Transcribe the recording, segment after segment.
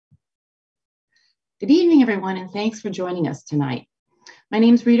Good evening, everyone, and thanks for joining us tonight. My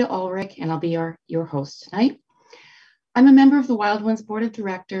name is Rita Ulrich, and I'll be your host tonight. I'm a member of the Wild Ones Board of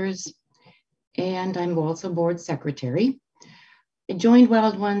Directors, and I'm also board secretary. I joined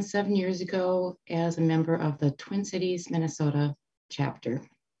Wild Ones 7 years ago as a member of the Twin Cities, Minnesota chapter.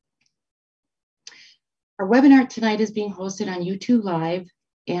 Our webinar tonight is being hosted on YouTube Live,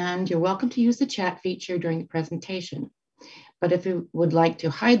 and you're welcome to use the chat feature during the presentation. But if you would like to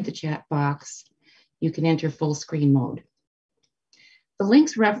hide the chat box, you can enter full screen mode. The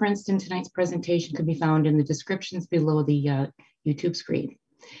links referenced in tonight's presentation can be found in the descriptions below the YouTube screen.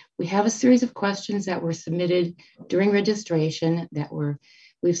 We have a series of questions that were submitted during registration that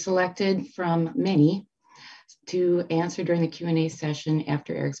we've selected from many to answer during the Q&A session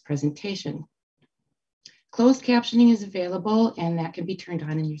after Eric's presentation. Closed captioning is available, and that can be turned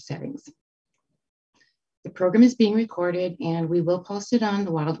on in your settings. The program is being recorded, and we will post it on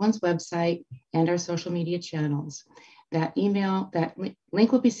the Wild Ones website and our social media channels. That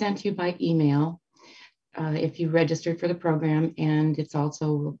link will be sent to you by email if you registered for the program, and it's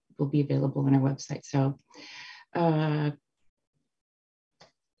also will be available on our website. So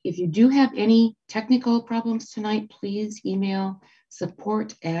if you do have any technical problems tonight, please email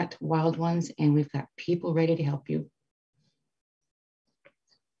support@Wild Ones, and we've got people ready to help you.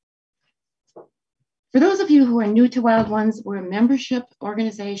 For those of you who are new to Wild Ones, we're a membership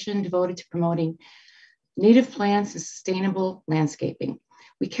organization devoted to promoting native plants and sustainable landscaping.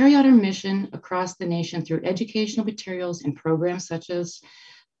 We carry out our mission across the nation through educational materials and programs such as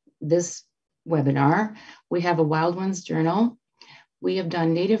this webinar. We have a Wild Ones journal. We have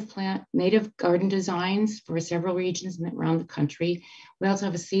done native garden designs for several regions around the country. We also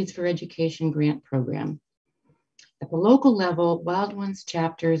have a Seeds for Education grant program. At the local level, Wild Ones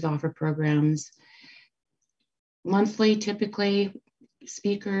chapters offer programs monthly, typically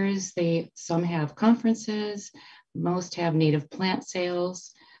speakers. Some have conferences, most have native plant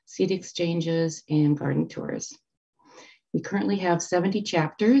sales, seed exchanges, and garden tours. We currently have 70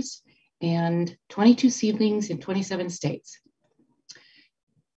 chapters and 22 seedlings in 27 states.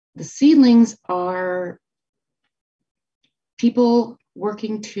 The seedlings are people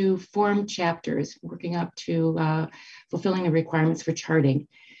working to form chapters, working up to fulfilling the requirements for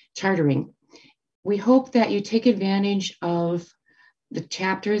chartering. We hope that you take advantage of the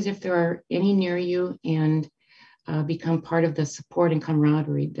chapters if there are any near you and become part of the support and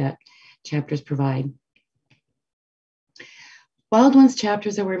camaraderie that chapters provide. Wild Ones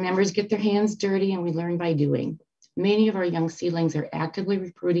chapters are where members get their hands dirty and we learn by doing. Many of our young seedlings are actively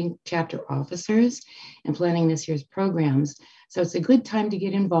recruiting chapter officers and planning this year's programs. So it's a good time to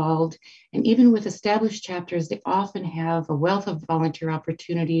get involved. And even with established chapters, they often have a wealth of volunteer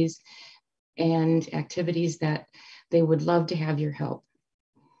opportunities and activities that they would love to have your help.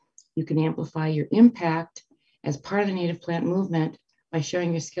 You can amplify your impact as part of the native plant movement by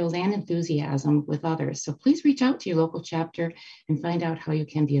sharing your skills and enthusiasm with others. So please reach out to your local chapter and find out how you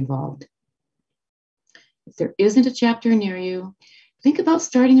can be involved. If there isn't a chapter near you, think about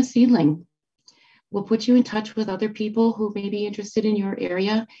starting a seedling. We'll put you in touch with other people who may be interested in your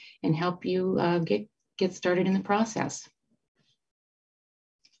area and help you get started in the process.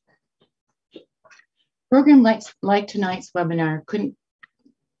 Program like tonight's webinar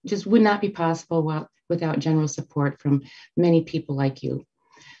would not be possible without general support from many people like you.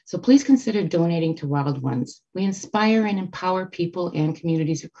 So please consider donating to Wild Ones. We inspire and empower people and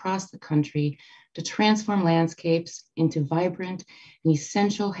communities across the country to transform landscapes into vibrant and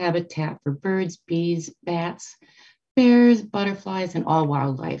essential habitat for birds, bees, bats, bears, butterflies, and all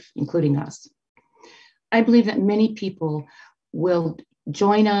wildlife, including us. I believe that many people will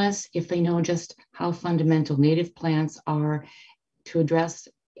join us if they know just how fundamental native plants are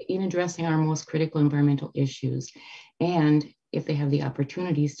in addressing our most critical environmental issues, and if they have the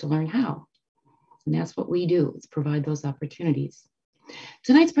opportunities to learn how. And that's what we do, is provide those opportunities.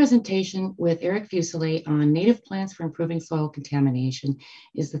 Tonight's presentation with Eric Fuselier on native plants for improving soil contamination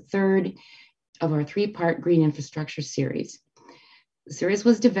is the third of our three-part green infrastructure series. The series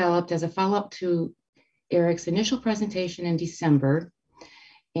was developed as a follow-up to Eric's initial presentation in December,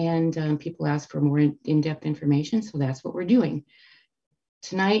 and people asked for more in-depth information, so that's what we're doing.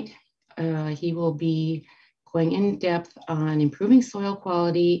 Tonight, he will be going in depth on improving soil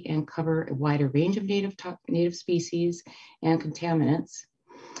quality and cover a wider range of native species and contaminants.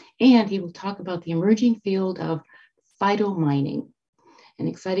 And he will talk about the emerging field of phytomining, an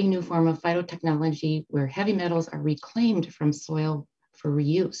exciting new form of phytotechnology where heavy metals are reclaimed from soil for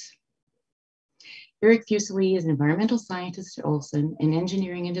reuse. Eric Fuselier is an environmental scientist at Olson, an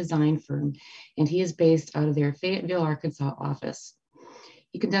engineering and design firm, and he is based out of their Fayetteville, Arkansas office.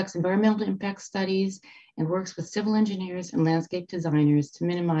 He conducts environmental impact studies and works with civil engineers and landscape designers to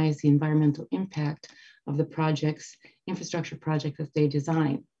minimize the environmental impact of the infrastructure project that they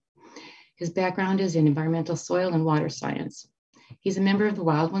design. His background is in environmental soil and water science. He's a member of the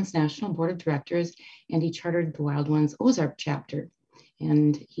Wild Ones National Board of Directors, and he chartered the Wild Ones Ozark chapter,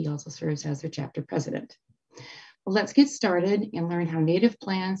 and he also serves as their chapter president. Well, let's get started and learn how native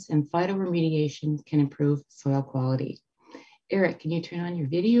plants and phytoremediation can improve soil quality. Eric, can you turn on your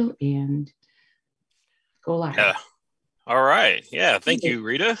video and go live? Yeah. All right. Yeah. Thank you,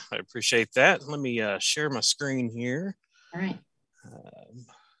 Rita. I appreciate that. Let me share my screen here. All right.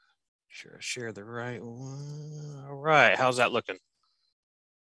 Sure, share the right one. All right. How's that looking?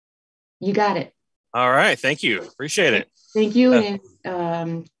 You got it. All right. Thank you. Appreciate it. Thank you.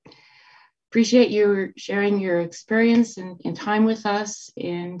 And appreciate you sharing your experience and time with us.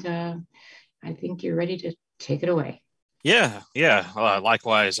 And I think you're ready to take it away. Yeah.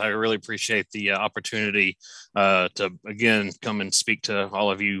 Likewise, I really appreciate the opportunity to again come and speak to all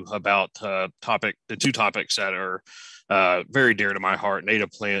of you about the two topics that are very dear to my heart: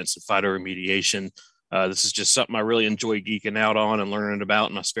 native plants and phytoremediation. This is just something I really enjoy geeking out on and learning about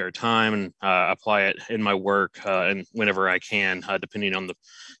in my spare time, and apply it in my work and whenever I can, depending on the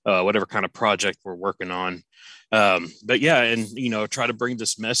whatever kind of project we're working on. But yeah, and try to bring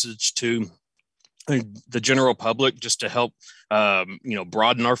this message to the general public just to help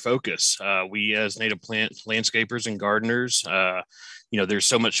broaden our focus. We as native plant landscapers and gardeners, there's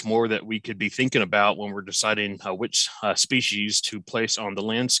so much more that we could be thinking about when we're deciding which species to place on the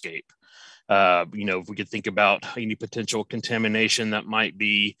landscape. If we could think about any potential contamination that might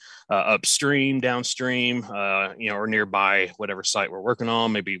be upstream, downstream, or nearby whatever site we're working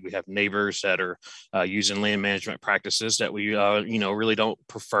on. Maybe we have neighbors that are using land management practices that we, really don't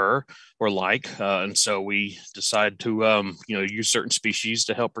prefer or like. And so we decide to, use certain species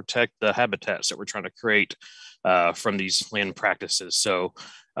to help protect the habitats that we're trying to create from these land practices. So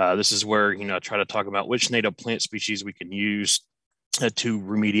this is where, I try to talk about which native plant species we can use to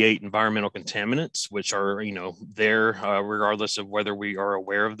remediate environmental contaminants, which are, there regardless of whether we are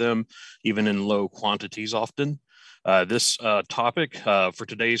aware of them, even in low quantities often. This topic for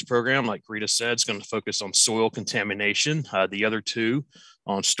today's program, like Rita said, is going to focus on soil contamination. The other two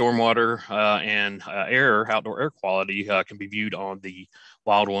on stormwater and outdoor air quality can be viewed on the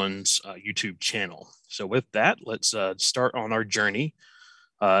Wild Ones YouTube channel. So with that, let's start on our journey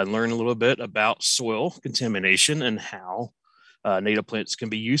and learn a little bit about soil contamination and how native plants can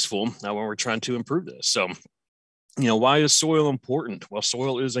be useful when we're trying to improve this. So, why is soil important? Well,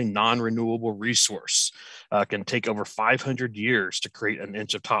 soil is a non-renewable resource. Can take over 500 years to create an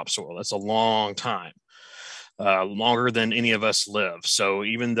inch of topsoil. That's a long time, longer than any of us live. So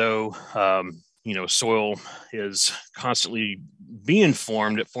even though, soil is constantly being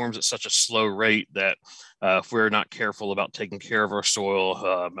formed, it forms at such a slow rate that if we're not careful about taking care of our soil,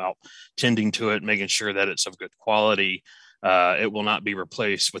 about tending to it, making sure that it's of good quality, it will not be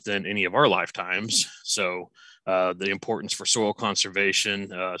replaced within any of our lifetimes. So the importance for soil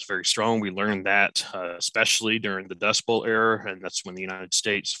conservation is very strong. We learned that especially during the Dust Bowl era, and that's when the United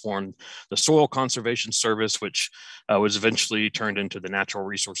States formed the Soil Conservation Service, which was eventually turned into the Natural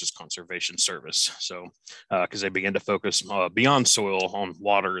Resources Conservation Service. So because they began to focus beyond soil on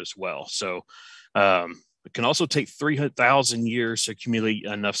water as well. So it can also take 300,000 years to accumulate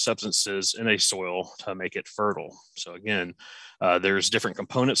enough substances in a soil to make it fertile. So again, there's different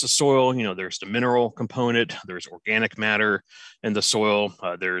components of soil. There's the mineral component, there's organic matter in the soil,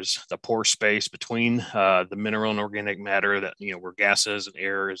 there's the pore space between the mineral and organic matter that, where gases and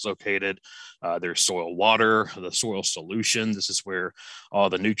air is located. There's soil water, the soil solution. This is where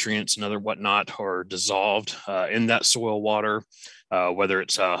all the nutrients and other whatnot are dissolved in that soil water. Whether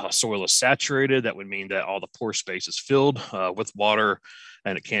it's soil is saturated, that would mean that all the pore space is filled with water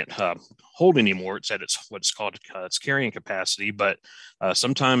and it can't hold anymore. It's at what's called its carrying capacity. But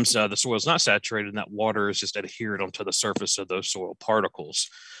sometimes the soil is not saturated and that water is just adhered onto the surface of those soil particles.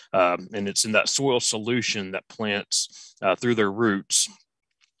 And it's in that soil solution that plants, through their roots,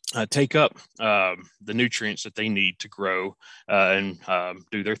 take up the nutrients that they need to grow and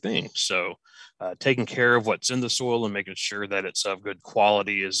do their thing. So taking care of what's in the soil and making sure that it's of good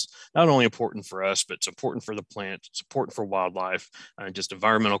quality is not only important for us, but it's important for the plant, it's important for wildlife, and just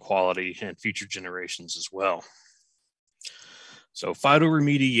environmental quality and future generations as well. So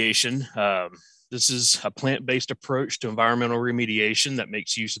phytoremediation, this is a plant-based approach to environmental remediation that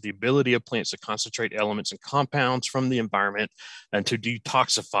makes use of the ability of plants to concentrate elements and compounds from the environment and to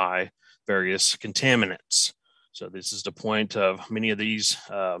detoxify various contaminants. So this is the point of many of these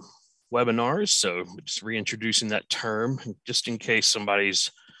webinars. So just reintroducing that term, just in case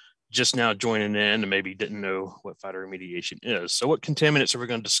somebody's just now joining in and maybe didn't know what phytoremediation is. So what contaminants are we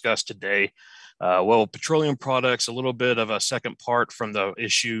going to discuss today? Well, petroleum products, a little bit of a second part from the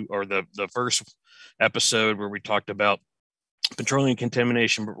issue or the first episode where we talked about petroleum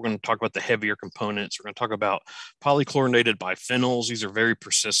contamination, but we're going to talk about the heavier components. We're going to talk about polychlorinated biphenyls. These are very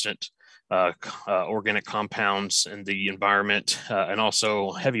persistent organic compounds in the environment, and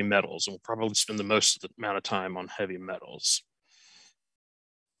also heavy metals. And we'll probably spend the most amount of time on heavy metals.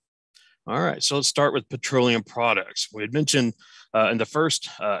 All right, so let's start with petroleum products. We had mentioned in the first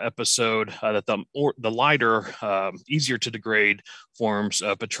episode that the lighter, easier to degrade forms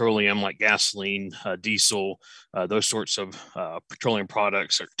of petroleum like gasoline, diesel, those sorts of petroleum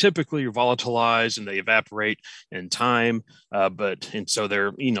products are typically volatilized and they evaporate in time. And so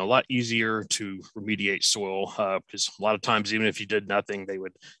they're a lot easier to remediate soil because a lot of times, even if you did nothing, they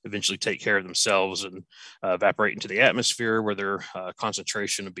would eventually take care of themselves and evaporate into the atmosphere where their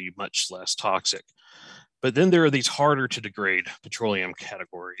concentration would be much less toxic. But then there are these harder to degrade petroleum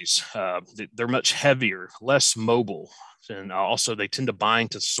categories. They're much heavier, less mobile, and also they tend to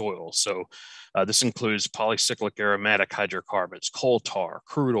bind to soil. So this includes polycyclic aromatic hydrocarbons, coal tar,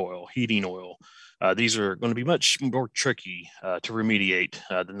 crude oil, heating oil. These are going to be much more tricky to remediate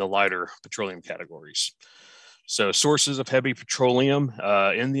than the lighter petroleum categories. So sources of heavy petroleum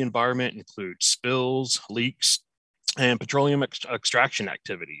in the environment include spills, leaks, and petroleum extraction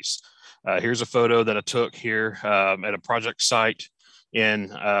activities. Here's a photo that I took here at a project site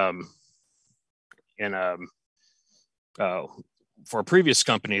for a previous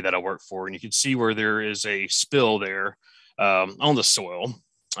company that I worked for, and you can see where there is a spill there on the soil.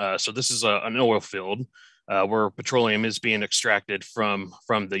 So this is an oil field where petroleum is being extracted from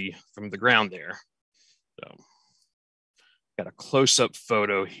the ground there. So got a close-up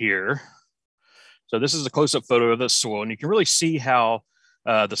photo here. So this is a close-up photo of the soil, and you can really see how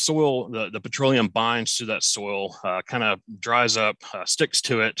the soil, the petroleum binds to that soil, kind of dries up, sticks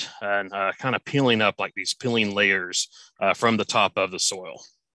to it, and kind of peeling up like these peeling layers from the top of the soil.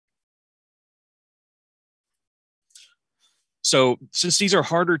 So since these are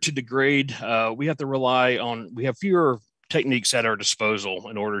harder to degrade, we have fewer techniques at our disposal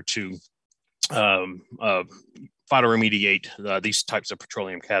in order to phytoremediate these types of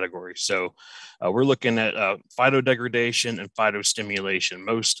petroleum categories. So we're looking at phytodegradation and phytostimulation,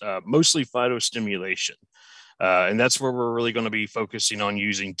 mostly phytostimulation. And that's where we're really going to be focusing on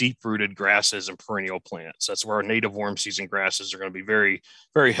using deep-rooted grasses and perennial plants. That's where our native worm season grasses are going to be very,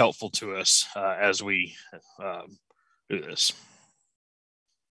 very helpful to us as we do this.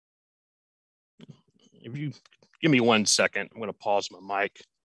 If you give me 1 second, I'm going to pause my mic.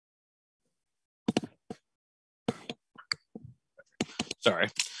 Sorry,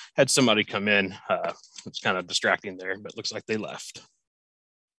 had somebody come in. It's kind of distracting there, but it looks like they left.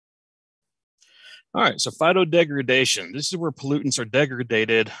 All right, so phytodegradation. This is where pollutants are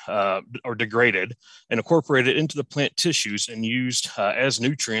degraded and incorporated into the plant tissues and used as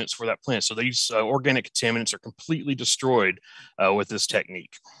nutrients for that plant. So these organic contaminants are completely destroyed with this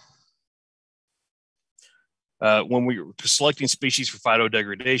technique. When we're selecting species for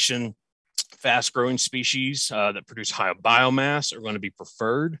phytodegradation, fast-growing species that produce high biomass are going to be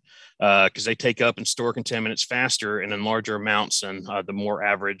preferred because they take up and store contaminants faster and in larger amounts than the more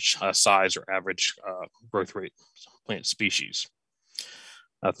average size or average growth rate plant species.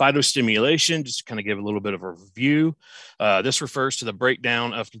 Phytostimulation, just to kind of give a little bit of a review. This refers to the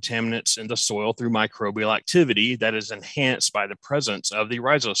breakdown of contaminants in the soil through microbial activity that is enhanced by the presence of the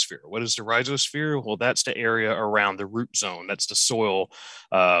rhizosphere. What is the rhizosphere? Well, that's the area around the root zone. That's the soil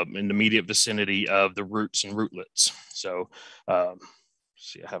in the immediate vicinity of the roots and rootlets. So,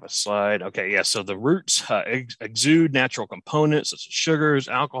 see, I have a slide. Okay, yeah, so the roots exude natural components such as sugars,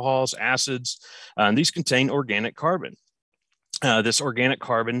 alcohols, acids, and these contain organic carbon. This organic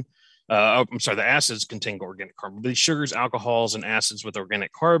carbon, the acids contain organic carbon. These sugars, alcohols, and acids with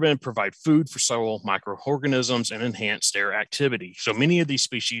organic carbon provide food for soil microorganisms and enhance their activity. So many of these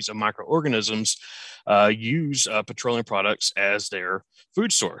species of microorganisms use petroleum products as their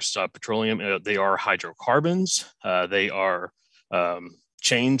food source. Petroleum, they are hydrocarbons. They are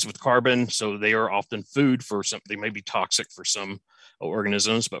chains with carbon, so they are often food for some. They may be toxic for some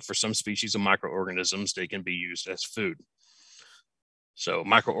organisms, but for some species of microorganisms, they can be used as food. So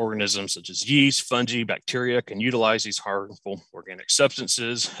microorganisms such as yeast, fungi, bacteria can utilize these harmful organic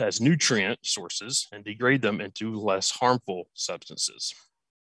substances as nutrient sources and degrade them into less harmful substances.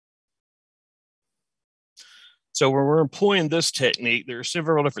 So when we're employing this technique, there are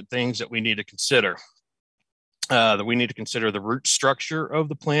several different things that we need to consider. that we need to consider the root structure of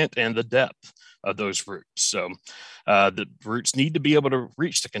the plant and the depth of those roots. So the roots need to be able to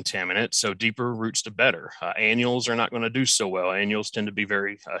reach the contaminant, so deeper roots the better. Annuals are not going to do so well. Annuals tend to be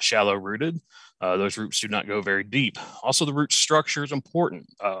very shallow rooted. Those roots do not go very deep. Also, the root structure is important.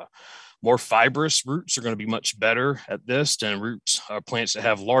 More fibrous roots are going to be much better at this than plants that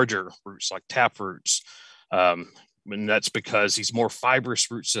have larger roots like tap roots. And that's because these more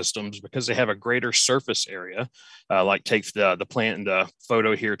fibrous root systems, because they have a greater surface area, like take the plant in the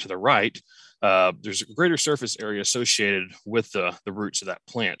photo here to the right, there's a greater surface area associated with the roots of that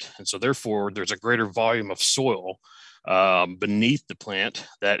plant. And so therefore, there's a greater volume of soil beneath the plant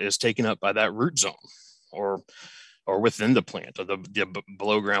that is taken up by that root zone or within the plant, or the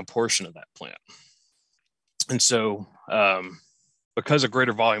below ground portion of that plant. And so because a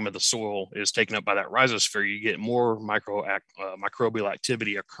greater volume of the soil is taken up by that rhizosphere, you get more microbial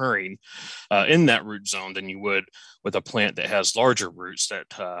activity occurring in that root zone than you would with a plant that has larger roots that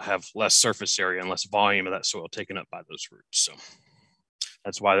have less surface area and less volume of that soil taken up by those roots. So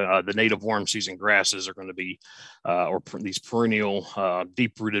that's why the native warm season grasses are going to be, these perennial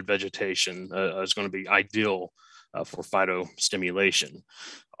deep-rooted vegetation is going to be ideal for phytostimulation.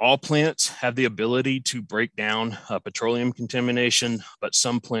 All plants have the ability to break down petroleum contamination, but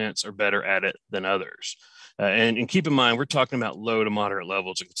some plants are better at it than others. And keep in mind, we're talking about low to moderate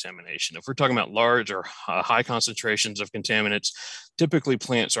levels of contamination. If we're talking about large or high concentrations of contaminants, typically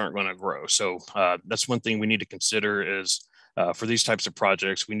plants aren't going to grow. So that's one thing we need to consider is for these types of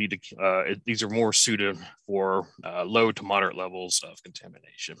projects, we need to, these are more suited for low to moderate levels of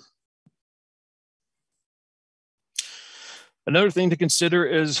contamination. Another thing to consider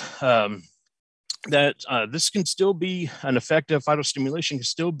is that this can still be an effective phytostimulation, can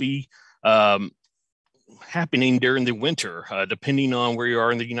still be happening during the winter, depending on where you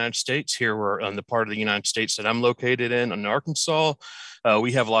are in the United States. Here we're on the part of the United States that I'm located in Arkansas.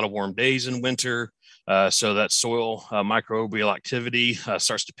 We have a lot of warm days in winter. So that soil microbial activity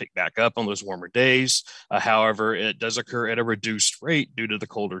starts to pick back up on those warmer days. However, it does occur at a reduced rate due to the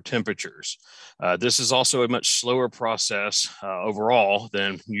colder temperatures. This is also a much slower process overall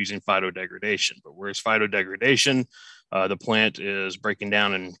than using phytodegradation. But whereas phytodegradation, the plant is breaking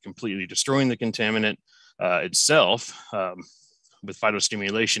down and completely destroying the contaminant itself. With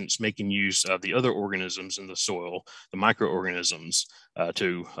phytostimulation, it's making use of the other organisms in the soil, the microorganisms,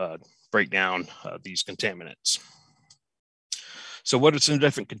 to break down these contaminants. So what are some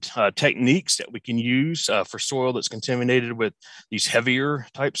different techniques that we can use for soil that's contaminated with these heavier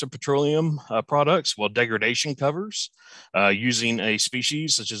types of petroleum products? Well, degradation covers, using a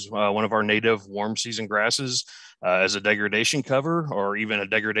species such as one of our native warm season grasses as a degradation cover, or even a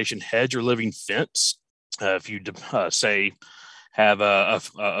degradation hedge or living fence. If you say have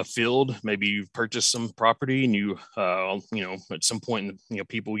a field, maybe you've purchased some property and you know, at some point, you know,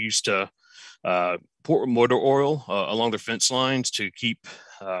 people used to pour motor oil along their fence lines to keep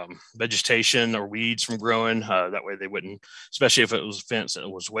vegetation or weeds from growing. That way they wouldn't, especially if it was a fence that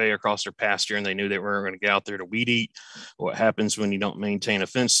was way across their pasture and they knew they weren't going to get out there to weed eat. What happens when you don't maintain a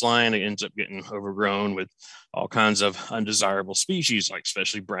fence line, it ends up getting overgrown with all kinds of undesirable species, like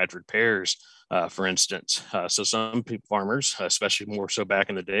especially Bradford pears, for instance. So some farmers, especially more so back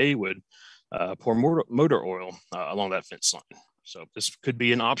in the day, would pour motor oil along that fence line. So this could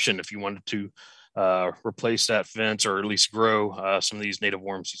be an option if you wanted to replace that fence, or at least grow some of these native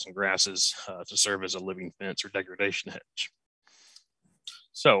warm season grasses to serve as a living fence or degradation hedge.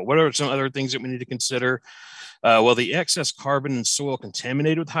 So what are some other things that we need to consider? Well, the excess carbon in soil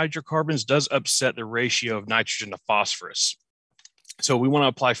contaminated with hydrocarbons does upset the ratio of nitrogen to phosphorus. So we want to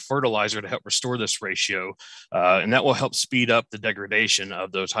apply fertilizer to help restore this ratio, and that will help speed up the degradation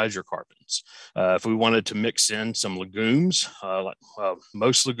of those hydrocarbons. If we wanted to mix in some legumes,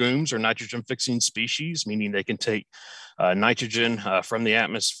 most legumes are nitrogen-fixing species, meaning they can take nitrogen from the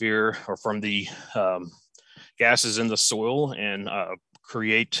atmosphere or from the gases in the soil and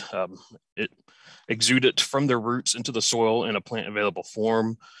exude it from their roots into the soil in a plant available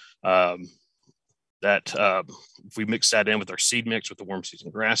form. If we mix that in with our seed mix with the warm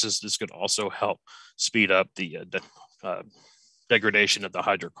season grasses, this could also help speed up the degradation of the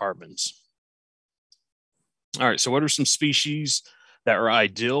hydrocarbons. All right, so what are some species that are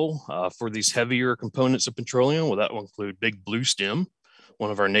ideal for these heavier components of petroleum? Well, that will include big blue stem, one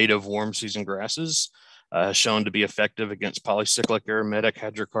of our native warm season grasses, shown to be effective against polycyclic aromatic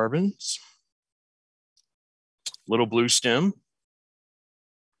hydrocarbons. Little blue stem,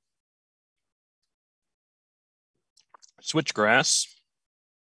 switchgrass,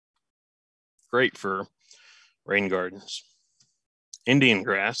 great for rain gardens. Indian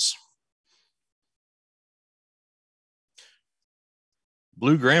grass,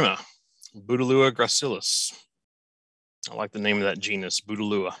 Blue grama, Bouteloua gracilis. I like the name of that genus,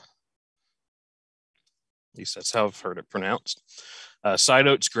 Bouteloua. At least that's how I've heard it pronounced. Side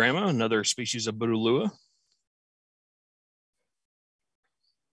oats grama, another species of Bouteloua.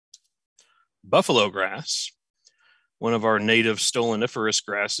 Buffalo grass, one of our native stoloniferous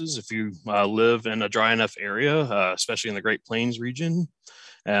grasses. If you live in a dry enough area, especially in the Great Plains region,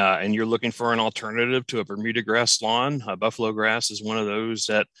 and you're looking for an alternative to a Bermuda grass lawn, buffalo grass is one of those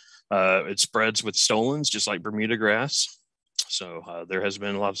that it spreads with stolons, just like Bermuda grass. So there has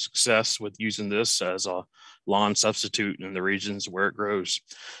been a lot of success with using this as a lawn substitute in the regions where it grows.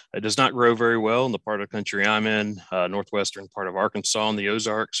 It does not grow very well in the part of the country I'm in, northwestern part of Arkansas and the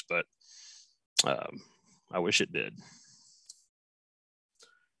Ozarks, but I wish it did.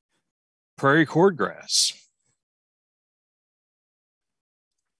 Prairie cordgrass.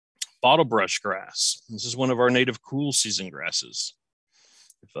 Bottlebrush grass. This is one of our native cool season grasses.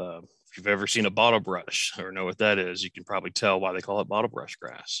 If you've ever seen a bottlebrush or know what that is, you can probably tell why they call it bottlebrush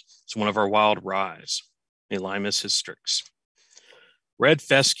grass. It's one of our wild rye, Elymus hystrix. Red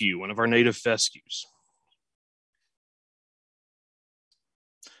fescue, one of our native fescues.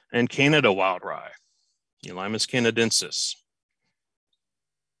 And Canada wild rye, Elymus canadensis.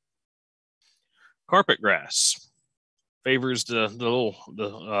 Carpet grass favors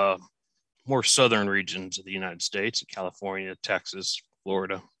the more southern regions of the United States, California, Texas,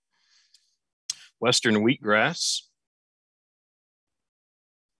 Florida. Western wheatgrass.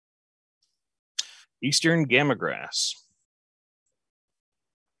 Eastern gamagrass.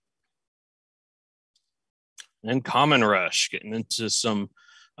 And common rush, getting into some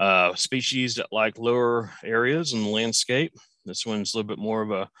species that like lower areas in the landscape. This one's a little bit more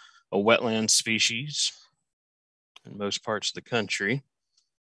of a wetland species in most parts of the country.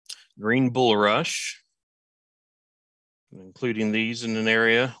 Green bulrush, including these in an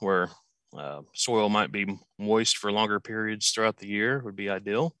area where soil might be moist for longer periods throughout the year would be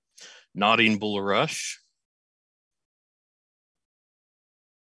ideal. Nodding bulrush.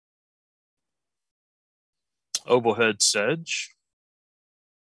 Ovalhead sedge.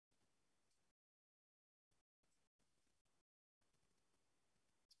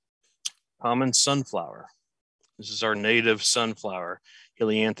 Common sunflower. This is our native sunflower,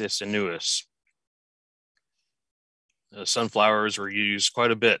 Helianthus annuus. Sunflowers were used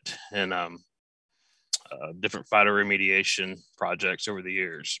quite a bit in different phytoremediation projects over the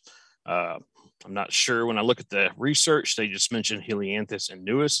years. I'm not sure when I look at the research, they just mentioned Helianthus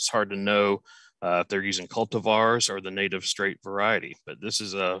annuus. It's hard to know if they're using cultivars or the native straight variety, but this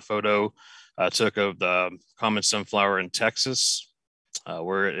is a photo I took of the common sunflower in Texas,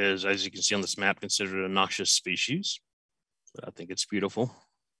 where it is, as you can see on this map, considered a noxious species, but I think it's beautiful.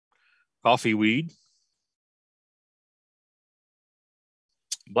 Coffee weed.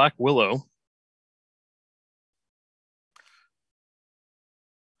 Black willow.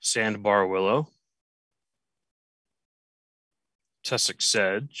 Sandbar willow. Tussock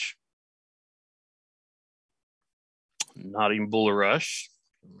sedge. Nodding bulrush.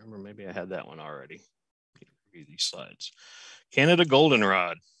 Remember, maybe I had that one already. Review these slides. Canada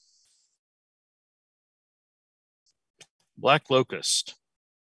goldenrod. Black locust.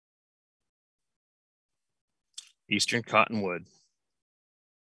 Eastern cottonwood.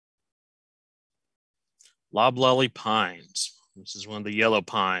 Loblolly pines. This is one of the yellow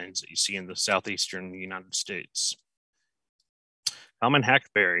pines that you see in the southeastern United States. Common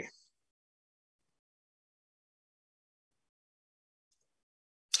hackberry.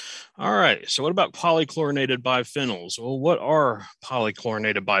 All right, so what about polychlorinated biphenyls? Well, what are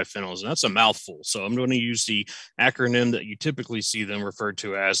polychlorinated biphenyls? And that's a mouthful, so I'm going to use the acronym that you typically see them referred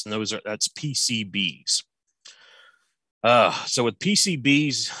to as, and that's PCBs. So with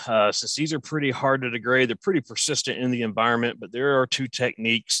PCBs, since these are pretty hard to degrade, they're pretty persistent in the environment, but there are two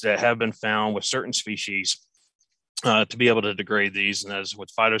techniques that have been found with certain species to be able to degrade these, and that is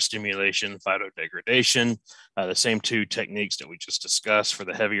with phytostimulation, phytodegradation, the same two techniques that we just discussed for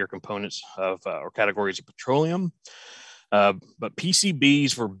the heavier components of or categories of petroleum. But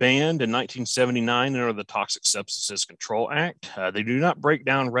PCBs were banned in 1979 under the Toxic Substances Control Act. They do not break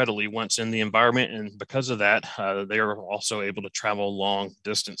down readily once in the environment, and because of that, they are also able to travel long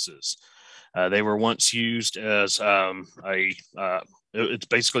distances. They were once used as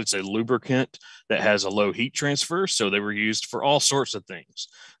it's a lubricant that has a low heat transfer, so they were used for all sorts of things.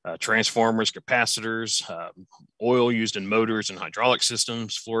 Transformers, capacitors, oil used in motors and hydraulic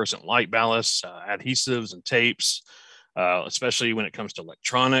systems, fluorescent light ballasts, adhesives and tapes. Especially when it comes to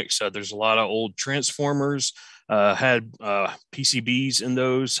electronics. There's a lot of old transformers had PCBs in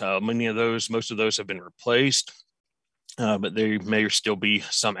those. Most of those have been replaced. but there may still be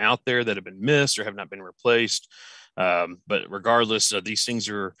some out there that have been missed or have not been replaced. But regardless, these things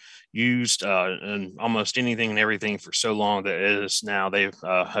are used in almost anything and everything for so long that it is now they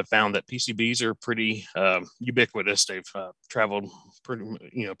have found that PCBs are pretty ubiquitous. They've traveled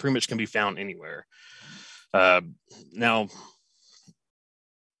pretty much can be found anywhere. Now,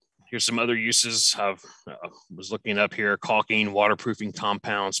 here's some other uses. I was looking up here: caulking, waterproofing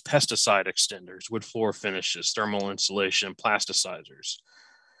compounds, pesticide extenders, wood floor finishes, thermal insulation, plasticizers.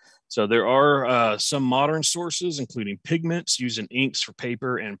 So there are some modern sources, including pigments used in inks for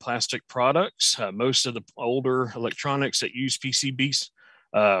paper and plastic products. Most of the older electronics that use PCBs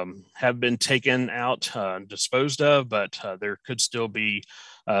have been taken out and disposed of, but there could still be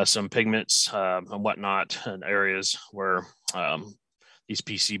some pigments and whatnot in areas where these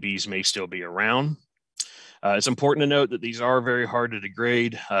PCBs may still be around. It's important to note that these are very hard to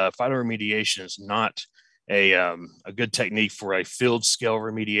degrade. Phytoremediation is not a good technique for a field scale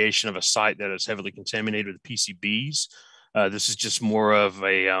remediation of a site that is heavily contaminated with PCBs. This is just more of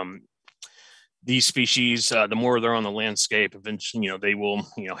a these species, the more they're on the landscape, eventually, they will,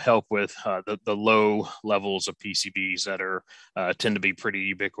 help with the low levels of PCBs that are tend to be pretty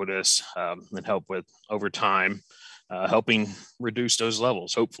ubiquitous and help with over time, helping reduce those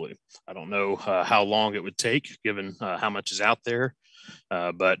levels. Hopefully, I don't know how long it would take given how much is out there,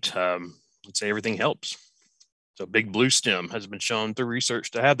 but let's say everything helps. So big blue stem has been shown through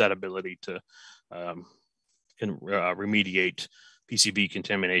research to have that ability to remediate PCB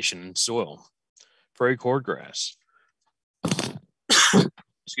contamination in soil. Prairie cordgrass,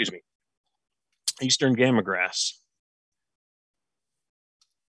 excuse me, eastern gamagrass,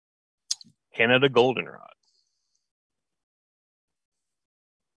 Canada goldenrod,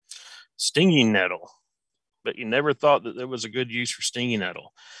 stinging nettle. But you never thought that there was a good use for stinging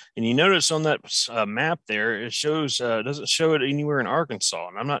nettle. And you notice on that map there, it shows, doesn't show it anywhere in Arkansas.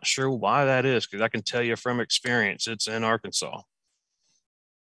 And I'm not sure why that is, because I can tell you from experience, it's in Arkansas.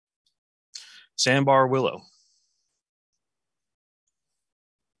 Sandbar willow,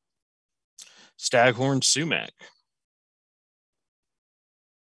 staghorn sumac,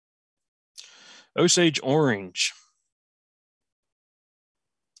 Osage orange,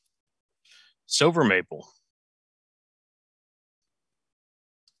 silver maple,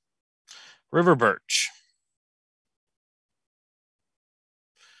 river birch,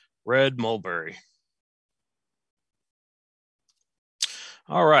 red mulberry.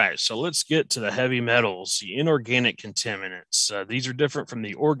 All right, so let's get to the heavy metals, the inorganic contaminants. These are different from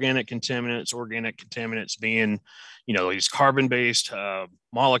the organic contaminants. Organic contaminants being, these carbon-based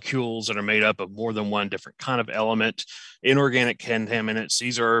molecules that are made up of more than one different kind of element. Inorganic contaminants,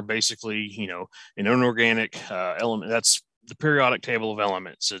 these are basically, an inorganic element. That's the periodic table of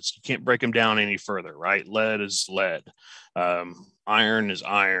elements. You can't break them down any further, right? Lead is lead. Iron is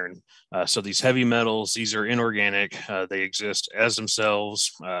iron. So these heavy metals, these are inorganic. They exist as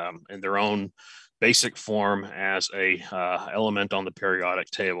themselves in their own basic form as a element on the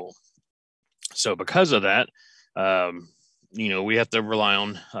periodic table. So because of that, we have to rely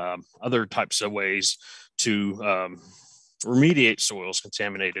on other types of ways to remediate soils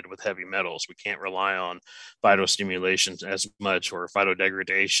contaminated with heavy metals. We can't rely on phytostimulation as much or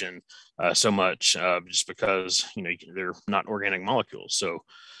phytodegradation so much just because they're not organic molecules. So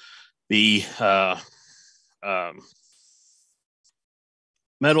the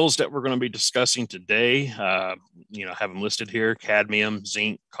metals that we're going to be discussing today, have them listed here: cadmium,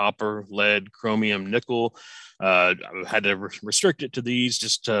 zinc, copper, lead, chromium, nickel. I had to restrict it to these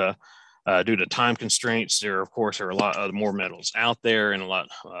just due to time constraints. There, of course, are a lot of more metals out there and a lot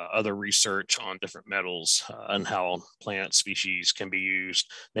other research on different metals and how plant species can be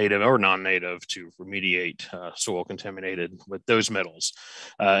used, native or non-native, to remediate soil contaminated with those metals.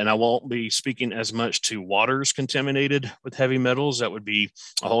 And I won't be speaking as much to waters contaminated with heavy metals. That would be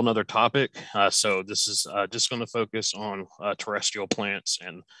a whole nother topic. So this is just going to focus on terrestrial plants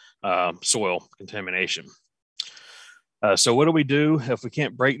and soil contamination. So what do we do if we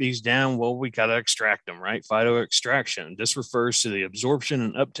can't break these down? Well, we got to extract them, right? Phytoextraction. This refers to the absorption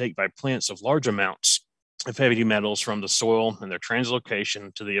and uptake by plants of large amounts of heavy metals from the soil and their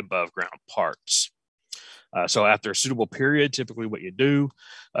translocation to the above ground parts. So after a suitable period, typically what you do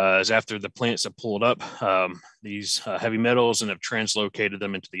is after the plants have pulled up these heavy metals and have translocated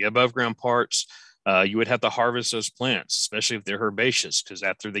them into the above ground parts, you would have to harvest those plants, especially if they're herbaceous, because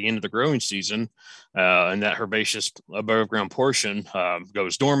after the end of the growing season, and that herbaceous above ground portion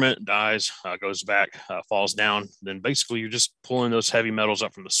goes dormant, dies, goes back, falls down, then basically you're just pulling those heavy metals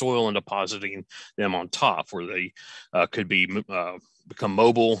up from the soil and depositing them on top, where they could be become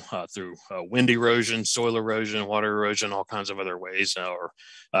mobile through wind erosion, soil erosion, water erosion, all kinds of other ways, or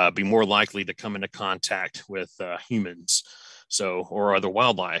be more likely to come into contact with humans. So, or other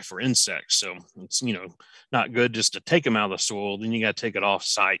wildlife or insects. So it's, not good just to take them out of the soil. Then you got to take it off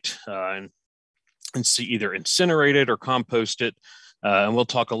site and see either incinerate it or compost it. And we'll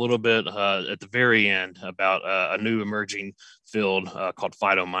talk a little bit at the very end about a new emerging field called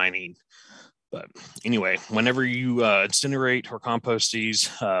phytomining. But anyway, whenever you incinerate or compost these,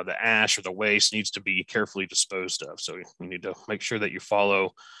 the ash or the waste needs to be carefully disposed of. So you need to make sure that you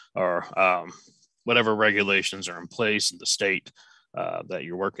follow or whatever regulations are in place in the state that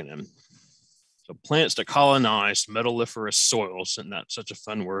you're working in. So plants that colonize metalliferous soils, and that's such a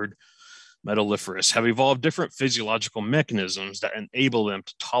fun word, metalliferous, have evolved different physiological mechanisms that enable them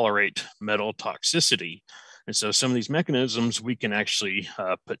to tolerate metal toxicity. And so some of these mechanisms we can actually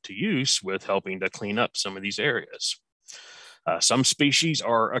put to use with helping to clean up some of these areas. Some species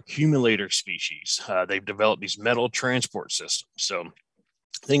are accumulator species. They've developed these metal transport systems. So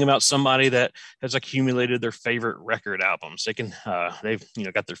think about somebody that has accumulated their favorite record albums. They've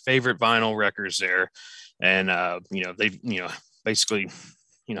got their favorite vinyl records there, and they've basically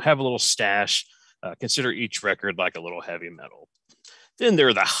have a little stash. Consider each record like a little heavy metal. Then there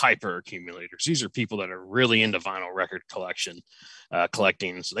are the hyper accumulators. These are people that are really into vinyl record collecting.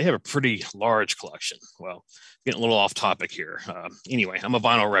 So they have a pretty large collection. Well, getting a little off topic here. Anyway, I'm a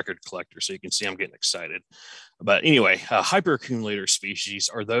vinyl record collector, so you can see I'm getting excited. But anyway, hyper accumulator species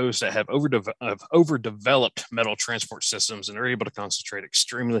are those that have overdeveloped metal transport systems and are able to concentrate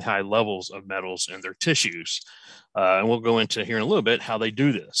extremely high levels of metals in their tissues. And we'll go into here in a little bit how they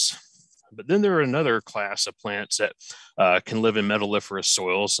do this. But then there are another class of plants that can live in metalliferous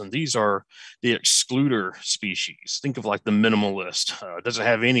soils, and these are the excluder species. Think of like the minimalist. Doesn't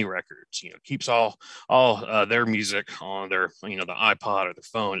have any records. Keeps all their music on their the iPod or their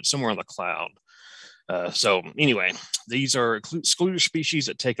phone. It's somewhere on the cloud. So anyway, these are excluder species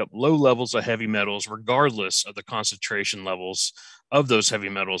that take up low levels of heavy metals, regardless of the concentration levels of those heavy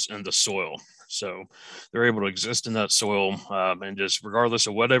metals in the soil. So they're able to exist in that soil and just regardless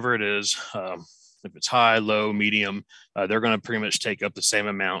of whatever it is, if it's high, low, medium, they're going to pretty much take up the same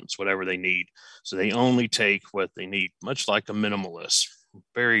amounts, whatever they need. So they only take what they need, much like a minimalist.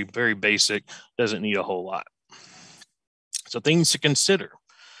 Very, very basic, doesn't need a whole lot. So things to consider.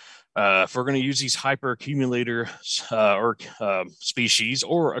 If we're going to use these hyperaccumulator species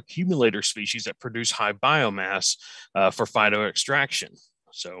or accumulator species that produce high biomass for phytoextraction.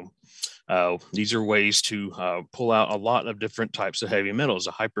 So these are ways to pull out a lot of different types of heavy metals.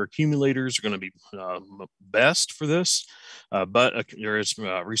 The hyperaccumulators are going to be best for this, but there is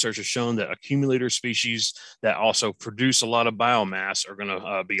research has shown that accumulator species that also produce a lot of biomass are going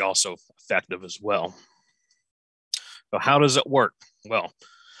to be also effective as well. So how does it work? Well,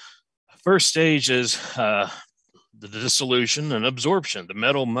 first stage is the dissolution and absorption. The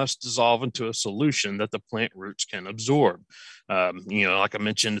metal must dissolve into a solution that the plant roots can absorb. Like I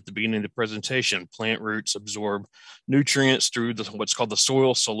mentioned at the beginning of the presentation, plant roots absorb nutrients through what's called the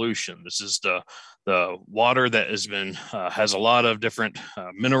soil solution. This is the water that has a lot of different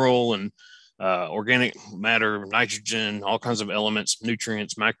mineral and organic matter, nitrogen, all kinds of elements,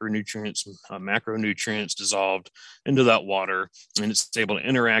 nutrients, micronutrients, macronutrients dissolved into that water, and it's able to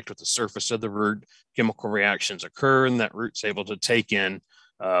interact with the surface of the root. Chemical reactions occur, and that root's able to take in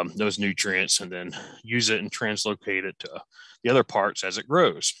those nutrients and then use it and translocate it to the other parts as it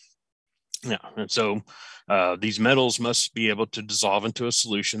grows. And so these metals must be able to dissolve into a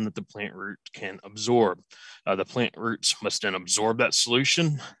solution that the plant root can absorb. The plant roots must then absorb that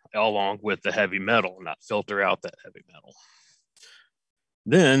solution along with the heavy metal, not filter out that heavy metal.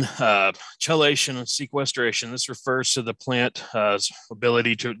 Then chelation and sequestration. This refers to the plant's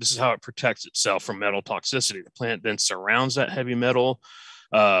ability to, this is how it protects itself from metal toxicity. The plant then surrounds that heavy metal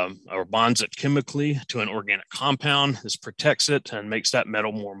or bonds it chemically to an organic compound. This protects it and makes that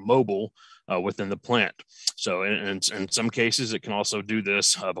metal more mobile within the plant. So in some cases, it can also do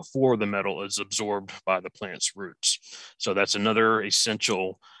this before the metal is absorbed by the plant's roots. So that's another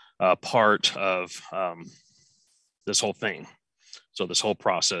essential part of this whole thing. So this whole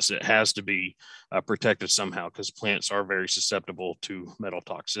process, it has to be protected somehow because plants are very susceptible to metal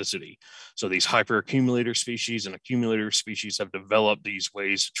toxicity. So these hyperaccumulator species and accumulator species have developed these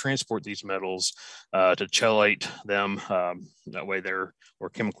ways to transport these metals, to chelate them. That way or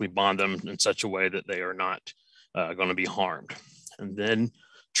chemically bond them in such a way that they are not going to be harmed. And then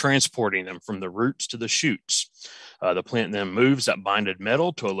transporting them from the roots to the shoots. The plant then moves that bonded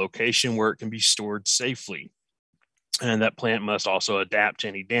metal to a location where it can be stored safely. And that plant must also adapt to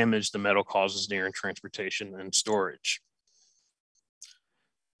any damage the metal causes during transportation and storage.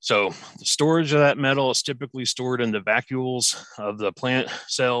 So the storage of that metal is typically stored in the vacuoles of the plant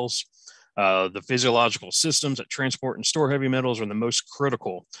cells. The physiological systems that transport and store heavy metals are the most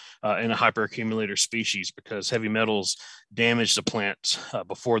critical in a hyperaccumulator species because heavy metals damage the plants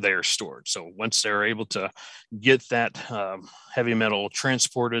before they are stored. So once they're able to get that heavy metal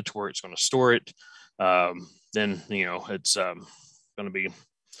transported to where it's going to store it, then it's going to be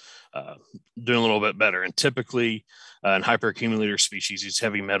doing a little bit better. And typically in hyperaccumulator species, these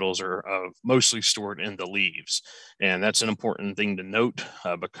heavy metals are mostly stored in the leaves. And that's an important thing to note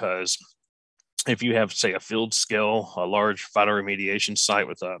because if you have, say, a field scale, a large phytoremediation site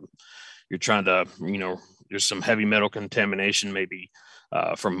with you're trying to, there's some heavy metal contamination, maybe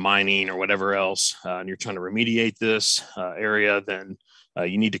from mining or whatever else, and you're trying to remediate this area, then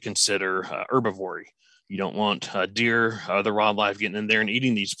you need to consider herbivory. You don't want deer, other wildlife getting in there and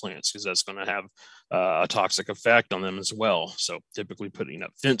eating these plants because that's going to have a toxic effect on them as well. So typically putting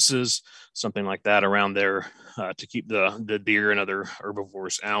up fences, something like that around there to keep the deer and other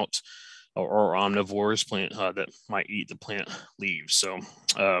herbivores out, or omnivores that might eat the plant leaves. So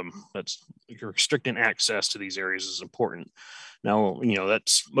that's restricting access to these areas is important. Now,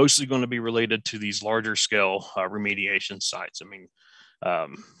 that's mostly going to be related to these larger scale remediation sites. I mean,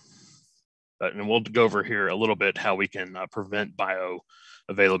 and we'll go over here a little bit how we can prevent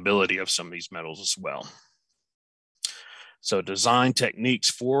bioavailability of some of these metals as well. So design techniques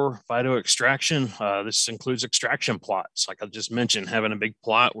for phytoextraction. This includes extraction plots. Like I just mentioned, having a big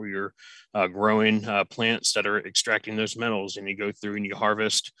plot where you're growing plants that are extracting those metals, and you go through and you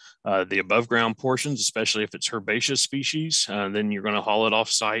harvest the above ground portions, especially if it's herbaceous species. Then you're going to haul it off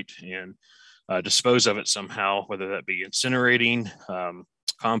site and dispose of it somehow, whether that be incinerating,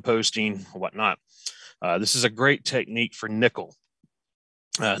 composting, whatnot. This is a great technique for nickel.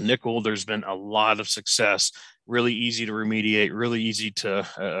 Nickel, there's been a lot of success, really easy to remediate, really easy to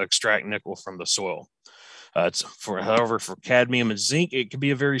extract nickel from the soil. However, for cadmium and zinc, it can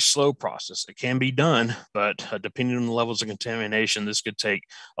be a very slow process. It can be done, but depending on the levels of contamination, this could take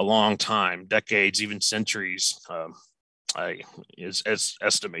a long time, decades, even centuries, is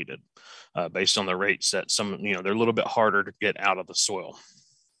estimated based on the rates that they're a little bit harder to get out of the soil.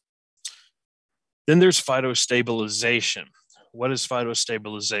 Then there's phytostabilization. What is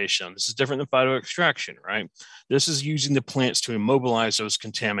phytostabilization? This is different than phytoextraction, right? This is using the plants to immobilize those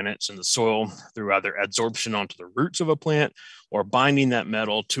contaminants in the soil through either adsorption onto the roots of a plant or binding that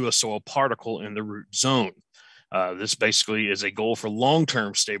metal to a soil particle in the root zone. This basically is a goal for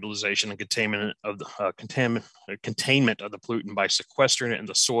long-term stabilization and containment of the pollutant by sequestering it in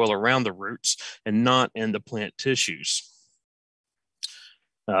the soil around the roots and not in the plant tissues.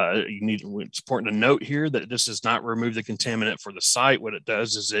 It's important to note here that this does not remove the contaminant for the site. What it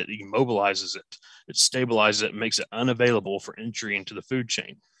does is it immobilizes it. It stabilizes it and makes it unavailable for entry into the food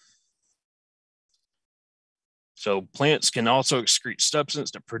chain. So plants can also excrete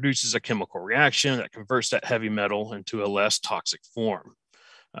substance that produces a chemical reaction that converts that heavy metal into a less toxic form.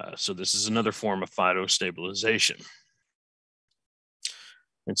 So this is another form of phytostabilization.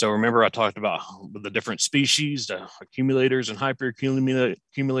 And so remember I talked about the different species, the accumulators and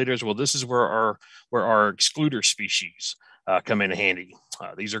hyperaccumulators. Well, this is where our excluder species come in handy.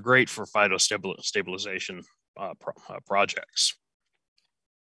 These are great for phytostabilization projects.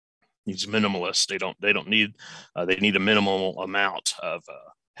 These minimalists, they need a minimal amount of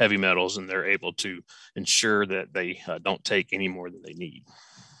heavy metals, and they're able to ensure that they don't take any more than they need.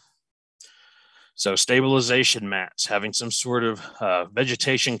 So stabilization mats, having some sort of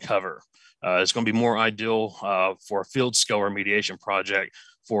vegetation cover is going to be more ideal for a field scale remediation project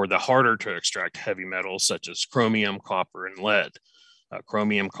for the harder to extract heavy metals such as chromium, copper, and lead.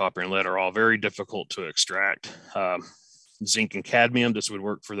 Chromium, copper, and lead are all very difficult to extract. Zinc and cadmium, this would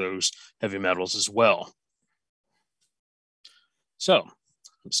work for those heavy metals as well. So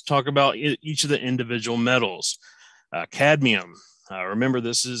let's talk about each of the individual metals. Cadmium. Remember,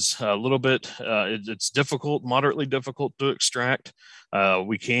 this is a little bit, it's difficult, moderately difficult to extract.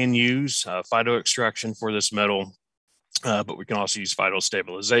 We can use phytoextraction for this metal, but we can also use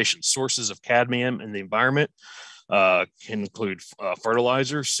phytostabilization. Sources of cadmium in the environment can include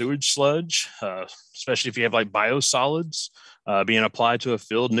fertilizer, sewage sludge, especially if you have like biosolids being applied to a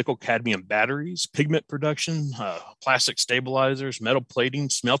field, nickel cadmium batteries, pigment production, plastic stabilizers, metal plating,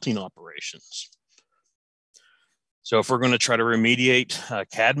 smelting operations. So if we're going to try to remediate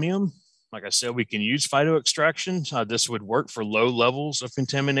cadmium, like I said, we can use phytoextraction. This would work for low levels of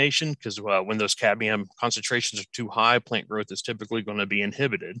contamination because when those cadmium concentrations are too high, plant growth is typically going to be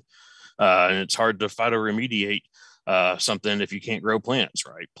inhibited. And it's hard to phytoremediate something if you can't grow plants,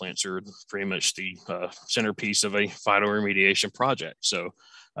 right? Plants are pretty much the centerpiece of a phytoremediation project. So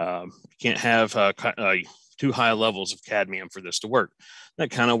you can't have too high levels of cadmium for this to work.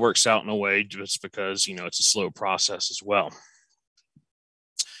 That kind of works out in a way just because, you know, it's a slow process as well.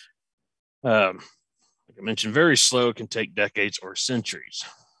 Like I mentioned, very slow, can take decades or centuries.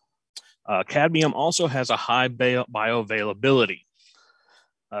 Cadmium also has a high bioavailability.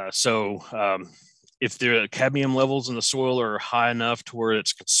 If the cadmium levels in the soil are high enough to where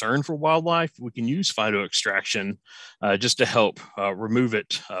it's concern for wildlife, we can use phytoextraction just to help remove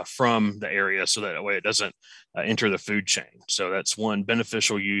it from the area so that way it doesn't enter the food chain. So that's one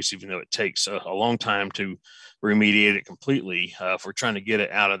beneficial use, even though it takes a long time to remediate it completely. If we're trying to get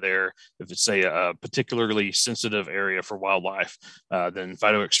it out of there, if it's a particularly sensitive area for wildlife, then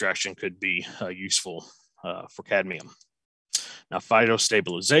phytoextraction could be useful for cadmium. Now,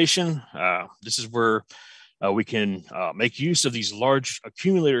 phytostabilization, this is where we can make use of these large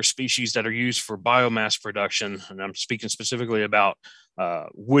accumulator species that are used for biomass production. And I'm speaking specifically about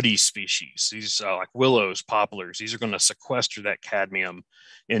woody species, these like willows, poplars. These are going to sequester that cadmium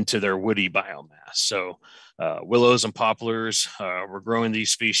into their woody biomass. So willows and poplars, we're growing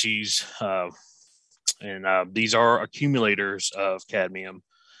these species, and these are accumulators of cadmium.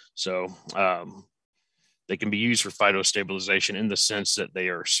 So they can be used for phytostabilization in the sense that they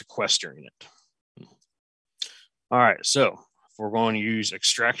are sequestering it. All right, so if we're going to use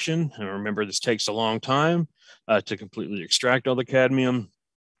extraction, and remember this takes a long time to completely extract all the cadmium,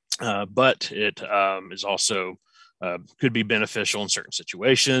 but it is also could be beneficial in certain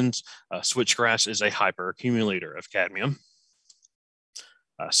situations. Switchgrass is a hyperaccumulator of cadmium.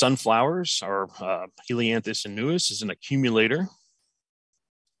 Sunflowers, or Helianthus annuus, is an accumulator.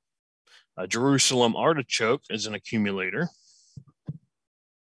 Jerusalem artichoke is an accumulator.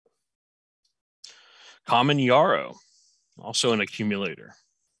 Common yarrow, also an accumulator.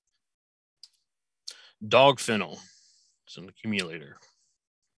 Dog fennel is an accumulator.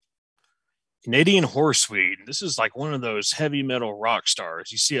 Canadian horseweed, this is like one of those heavy metal rock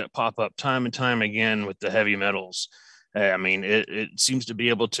stars. You see it pop up time and time again with the heavy metals. I mean, it seems to be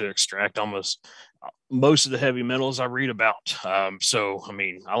able to extract almost most of the heavy metals I read about. So, I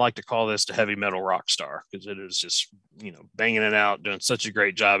mean, I like to call this the heavy metal rock star because it is just, you know, banging it out, doing such a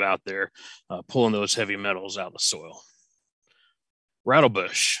great job out there, pulling those heavy metals out of the soil.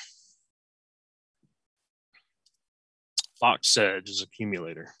 Rattlebush. Fox sedge is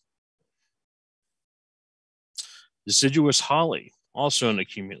accumulator. Deciduous holly, also an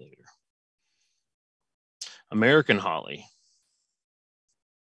accumulator. American holly.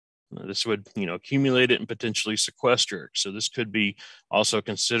 This would, you know, accumulate it and potentially sequester it. So this could be also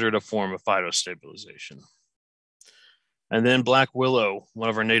considered a form of phytostabilization. And then black willow, one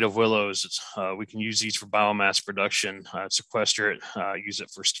of our native willows, we can use these for biomass production, sequester it, use it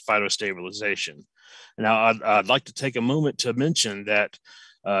for phytostabilization. Now, I'd like to take a moment to mention that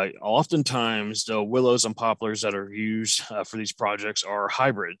oftentimes the willows and poplars that are used for these projects are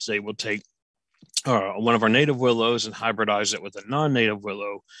hybrids. They will take one of our native willows and hybridize it with a non-native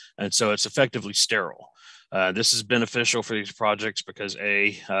willow, and so it's effectively sterile. This is beneficial for these projects because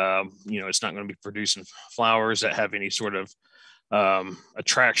it's not going to be producing flowers that have any sort of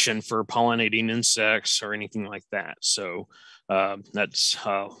attraction for pollinating insects or anything like that. So that's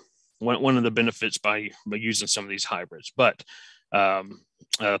one of the benefits by using some of these hybrids. But I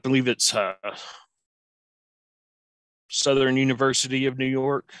believe it's Southern University of New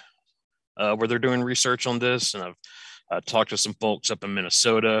York where they're doing research on this, and I've talked to some folks up in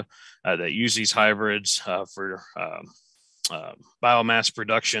Minnesota that use these hybrids for biomass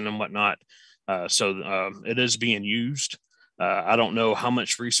production and whatnot. So it is being used. I don't know how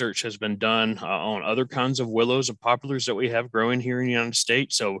much research has been done on other kinds of willows and poplars that we have growing here in the United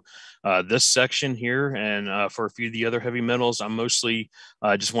States. So this section here and for a few of the other heavy metals, I mostly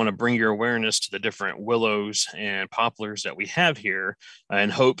just want to bring your awareness to the different willows and poplars that we have here in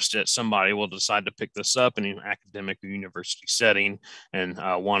hopes that somebody will decide to pick this up in an academic or university setting and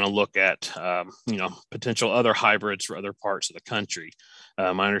want to look at potential other hybrids for other parts of the country.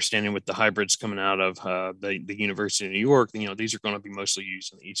 My understanding with the hybrids coming out of the University of New York, these are going to be mostly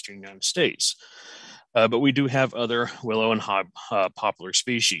used in the Eastern United States. But we do have other willow and poplar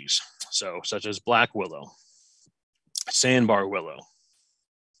species, so such as black willow, sandbar willow,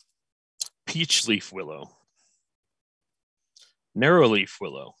 peach leaf willow, narrowleaf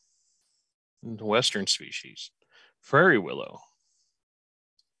willow, the western species, prairie willow,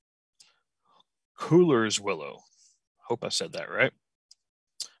 Cooler's willow. Hope I said that right.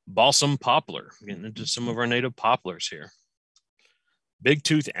 Balsam poplar, getting into some of our native poplars here. Big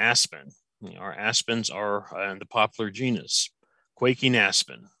tooth aspen. Our aspens are in the poplar genus. Quaking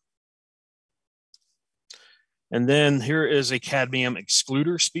aspen. And then here is a cadmium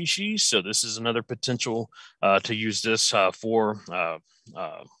excluder species. So this is another potential to use this for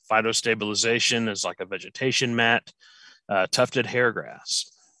phytostabilization as like a vegetation mat, tufted hairgrass.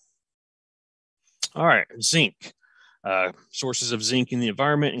 All right, zinc. Sources of zinc in the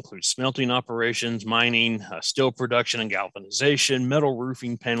environment include smelting operations, mining, steel production and galvanization, metal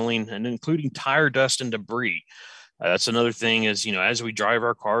roofing, paneling, and including tire dust and debris. That's another thing is, as we drive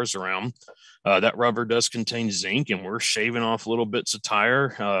our cars around, that rubber does contain zinc, and we're shaving off little bits of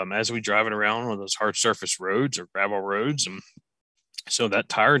tire as we drive it around on those hard surface roads or gravel roads. And so that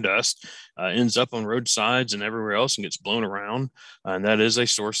tire dust ends up on roadsides and everywhere else and gets blown around. And that is a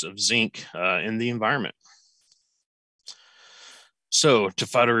source of zinc in the environment. So to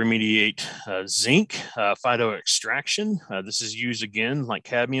phytoremediate zinc, phytoextraction, this is used again like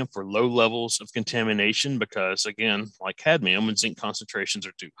cadmium for low levels of contamination because again, like cadmium, when zinc concentrations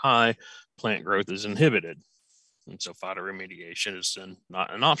are too high, plant growth is inhibited. And so phytoremediation is then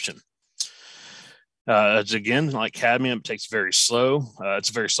not an option. It's again, like cadmium, it takes very slow.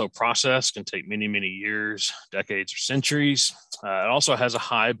 It's a very slow process, can take many, many years, decades, or centuries. It also has a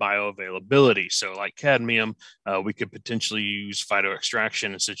high bioavailability. So like cadmium, we could potentially use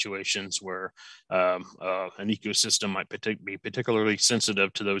phytoextraction in situations where an ecosystem might be particularly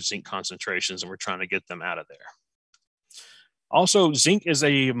sensitive to those zinc concentrations, and we're trying to get them out of there. Also, zinc is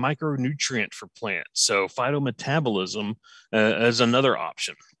a micronutrient for plants. So phytometabolism is another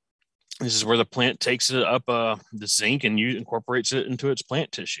option. This is where the plant takes it up the zinc and incorporates it into its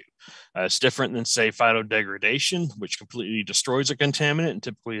plant tissue. It's different than, say, phytodegradation, which completely destroys a contaminant and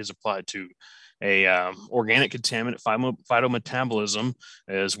typically is applied to a organic contaminant. Phytometabolism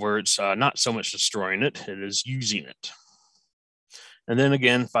is where it's not so much destroying it, it is using it. And then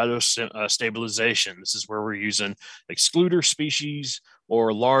again, phytostabilization. This is where we're using excluder species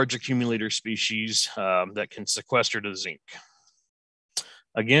or large accumulator species that can sequester the zinc.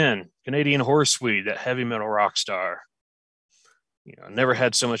 Again, Canadian horseweed, that heavy metal rock star. I never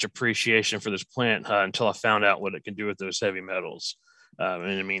had so much appreciation for this plant until I found out what it can do with those heavy metals. And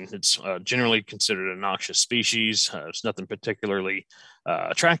I mean, it's generally considered a noxious species. There's nothing particularly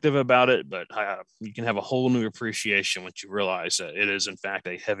attractive about it, but you can have a whole new appreciation once you realize that it is, in fact,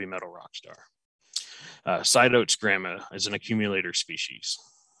 a heavy metal rock star. Cytotes gramma is an accumulator species.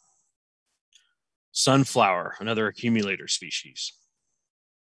 Sunflower, another accumulator species.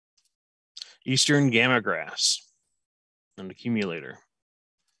 Eastern gamma grass, an accumulator.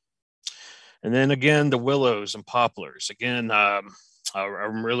 And then again, the willows and poplars. Again, I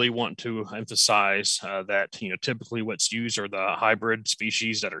really want to emphasize that, typically what's used are the hybrid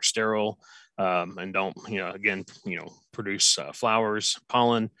species that are sterile and don't, produce flowers,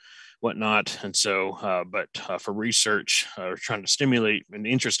 pollen, whatnot. And so, but for research, we're trying to stimulate, in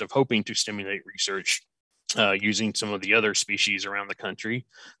the interest of hoping to stimulate research, using some of the other species around the country.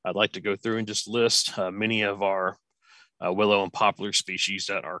 I'd like to go through and just list many of our willow and poplar species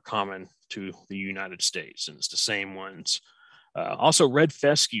that are common to the United States, and it's the same ones. Also, red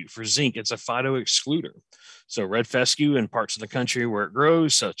fescue for zinc, it's a phytoexcluder. So red fescue in parts of the country where it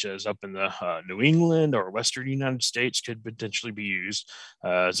grows, such as up in the New England or Western United States, could potentially be used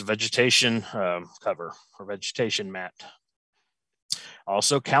as a vegetation cover or vegetation mat.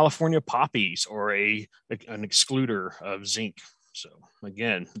 Also, California poppies or an excluder of zinc. So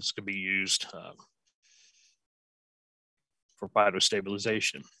again, this could be used for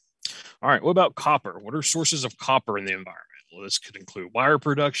phytostabilization. All right, what about copper? What are sources of copper in the environment? Well, this could include wire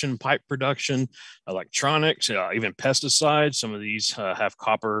production, pipe production, electronics, even pesticides. Some of these have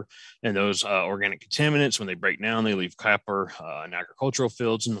copper in those organic contaminants. When they break down, they leave copper in agricultural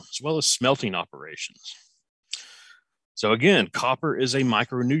fields, and as well as smelting operations. So again, copper is a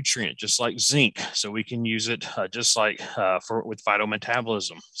micronutrient, just like zinc. So we can use it just like with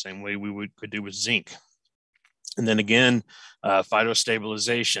phytometabolism, same way we could do with zinc. And then again,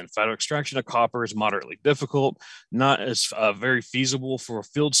 phytostabilization. Phytoextraction of copper is moderately difficult, not as very feasible for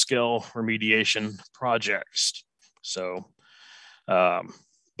field scale remediation projects. So,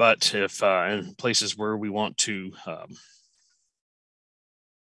 but if in places where we want to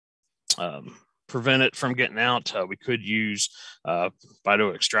prevent it from getting out, we could use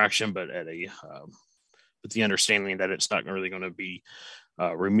phytoextraction, but at a with the understanding that it's not really going to be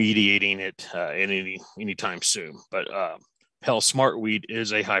remediating it anytime soon. But Pell Smartweed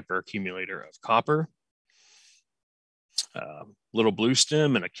is a hyperaccumulator of copper. Little blue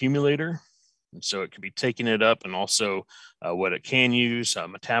stem, an accumulator. And so it can be taking it up, and also what it can use,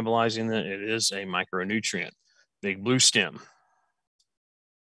 metabolizing it. It is a micronutrient. Big blue stem.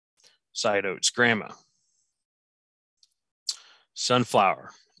 Side oats, grama.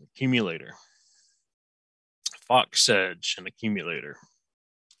 Sunflower, accumulator. Fox sedge, an accumulator.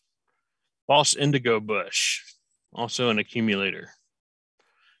 False indigo bush, also an accumulator.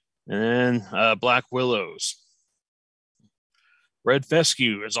 And then black willows. Red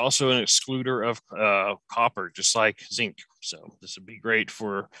fescue is also an excluder of copper, just like zinc. So this would be great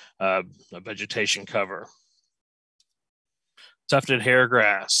for a vegetation cover. Tufted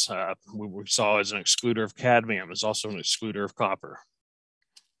hairgrass, we saw as an excluder of cadmium, is also an excluder of copper.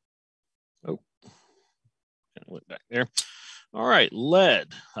 Oh, kind of went back there. All right, lead.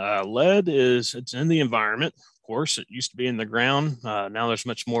 Lead it's in the environment. Of course, it used to be in the ground. Now there's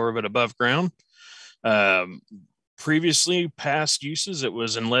much more of it above ground. Previously, past uses, it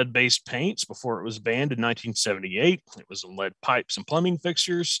was in lead-based paints before it was banned in 1978. It was in lead pipes and plumbing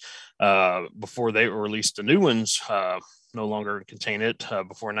fixtures before they released the new ones. No longer contain it after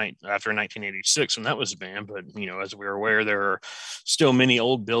 1986 when that was banned. But as we're aware, there are still many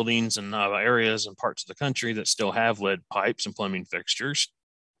old buildings and areas and parts of the country that still have lead pipes and plumbing fixtures.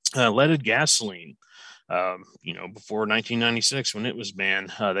 Leaded gasoline, before 1996 when it was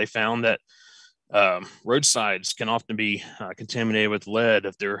banned, they found that roadsides can often be contaminated with lead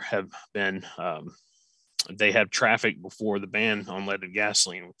if there have been they have traffic before the ban on leaded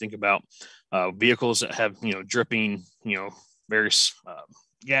gasoline. We think about vehicles that have dripping various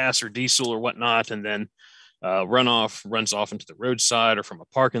gas or diesel or whatnot, and then runs off into the roadside or from a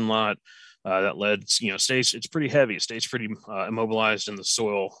parking lot. That lead stays, it's pretty heavy, it stays pretty immobilized in the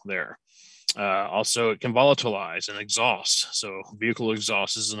soil there. Also, it can volatilize and exhaust. So vehicle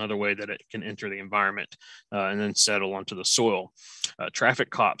exhaust is another way that it can enter the environment and then settle onto the soil. Traffic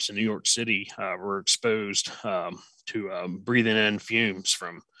cops in New York City were exposed to breathing in fumes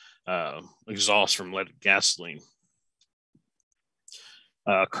from exhaust from leaded gasoline.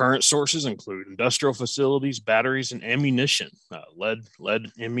 Current sources include industrial facilities, batteries, and ammunition,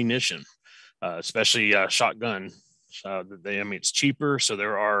 lead ammunition, especially shotgun. It's cheaper, so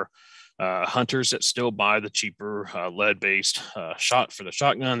there are hunters that still buy the cheaper lead-based shot for the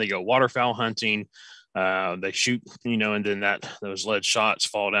shotgun. They go waterfowl hunting. They shoot, and then those lead shots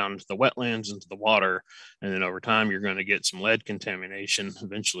fall down into the wetlands, into the water, and then over time you're going to get some lead contamination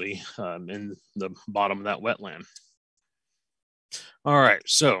eventually in the bottom of that wetland. All right,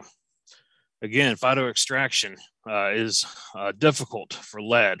 so again, phytoextraction is difficult for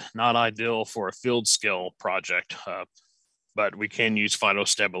lead, not ideal for a field scale project. But we can use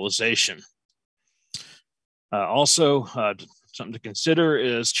phytostabilization. Also, something to consider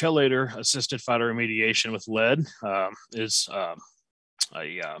is chelator assisted phytoremediation with lead is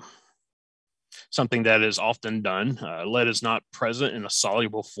something that is often done. Lead is not present in a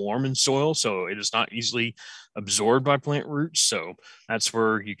soluble form in soil, so it is not easily absorbed by plant roots. So that's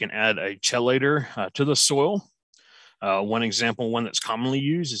where you can add a chelator to the soil. One example, one that's commonly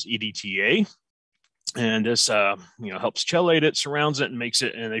used is EDTA. And this, helps chelate it, surrounds it, and makes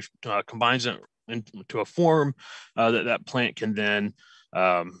it, and they combines it into a form that plant can then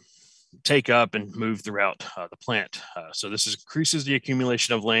take up and move throughout the plant. So this increases the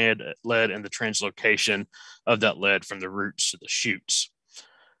accumulation of lead and the translocation of that lead from the roots to the shoots.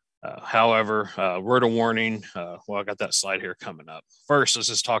 However, word of warning, I got that slide here coming up. First, let's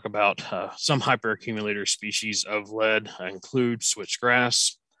just talk about some hyperaccumulator species of lead include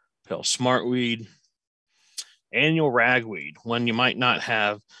switchgrass, Pell smartweed, annual ragweed, one you might not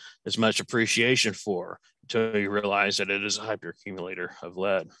have as much appreciation for until you realize that it is a hyperaccumulator of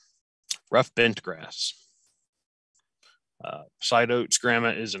lead. Rough bent grass. Side oats,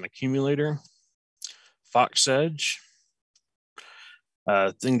 grama is an accumulator. Fox sedge.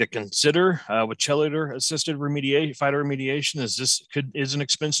 Thing to consider with chelator assisted phytoremediation is this is an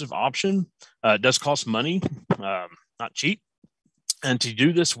expensive option. It does cost money, not cheap. And to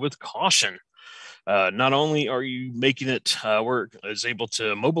do this with caution, not only are you making it where it is able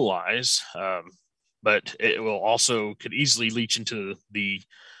to mobilize, but it will also could easily leach into the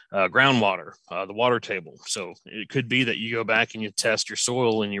groundwater, the water table. So it could be that you go back and you test your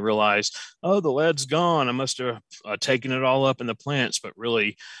soil and you realize, oh, the lead's gone. I must have taken it all up in the plants. But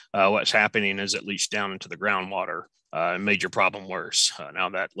really what's happening is it leached down into the groundwater and made your problem worse. Now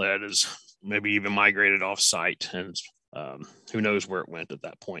that lead is maybe even migrated off site, and who knows where it went at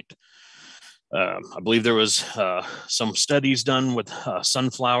that point. I believe there was some studies done with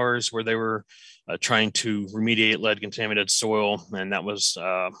sunflowers where they were trying to remediate lead contaminated soil, and that was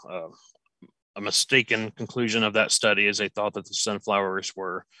a mistaken conclusion of that study, as they thought that the sunflowers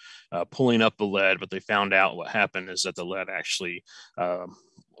were pulling up the lead, but they found out what happened is that the lead actually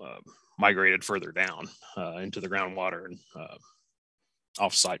migrated further down into the groundwater and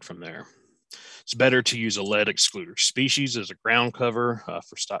off-site from there. It's better to use a lead excluder species as a ground cover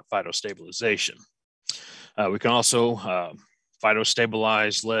for phytostabilization. We can also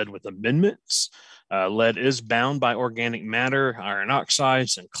phytostabilize lead with amendments. Lead is bound by organic matter, iron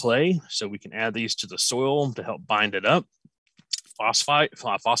oxides, and clay, so we can add these to the soil to help bind it up.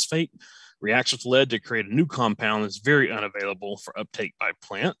 Phosphate reacts with lead to create a new compound that's very unavailable for uptake by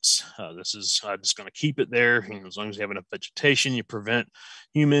plants. This is just going to keep it there. And as long as you have enough vegetation, you prevent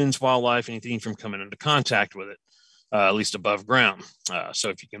humans, wildlife, anything from coming into contact with it, at least above ground. So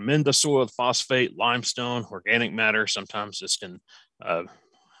if you can mend the soil with phosphate, limestone, organic matter, sometimes this can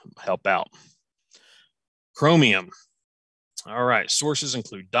help out. Chromium. All right, sources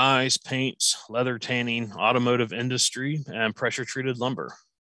include dyes, paints, leather tanning, automotive industry, and pressure-treated lumber.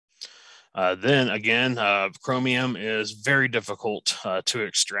 Then again, chromium is very difficult to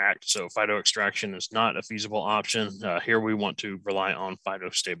extract, so phytoextraction is not a feasible option. Here we want to rely on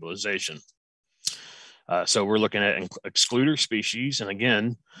phytostabilization. So we're looking at excluder species, and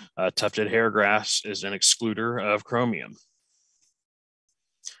again, tufted hairgrass is an excluder of chromium.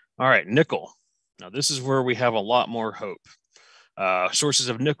 All right, nickel. Now this is where we have a lot more hope. Sources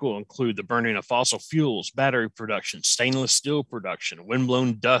of nickel include the burning of fossil fuels, battery production, stainless steel production,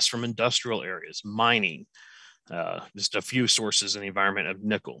 windblown dust from industrial areas, mining, just a few sources in the environment of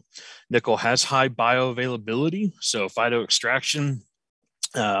nickel. Nickel has high bioavailability, so phytoextraction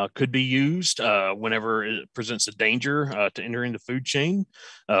could be used whenever it presents a danger to entering the food chain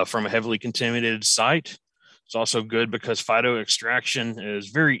from a heavily contaminated site. It's also good because phytoextraction is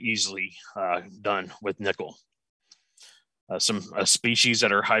very easily done with nickel. Some species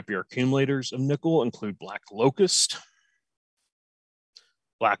that are hyperaccumulators of nickel include black locust,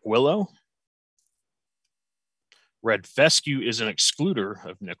 black willow. Red fescue is an excluder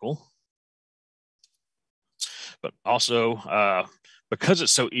of nickel, but also because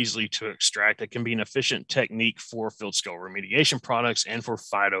it's so easily to extract, it can be an efficient technique for field scale remediation products and for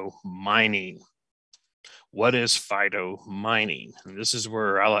phytomining. What is phytomining? And this is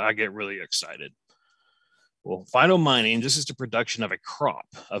where I get really excited. Well, phytomining, this is the production of a crop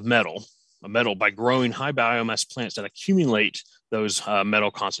of metal, by growing high biomass plants that accumulate those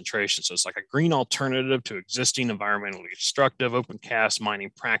metal concentrations. So it's like a green alternative to existing environmentally destructive open cast mining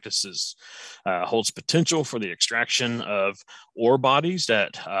practices. Holds potential for the extraction of ore bodies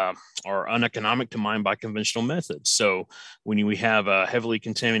that are uneconomic to mine by conventional methods. So when we have a heavily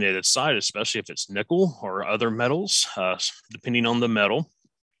contaminated site, especially if it's nickel or other metals, depending on the metal,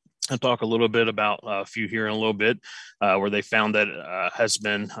 I'll talk a little bit about a few here in a little bit where they found that has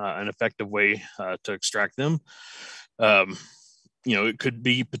been an effective way to extract them. It could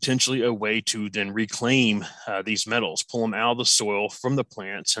be potentially a way to then reclaim these metals, pull them out of the soil from the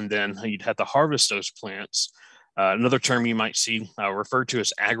plants, and then you'd have to harvest those plants. Another term you might see referred to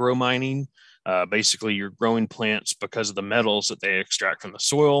as agromining. Basically, you're growing plants because of the metals that they extract from the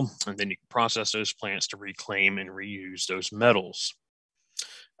soil, and then you can process those plants to reclaim and reuse those metals.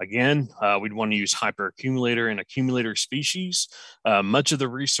 Again, we'd want to use hyperaccumulator and accumulator species. Much of the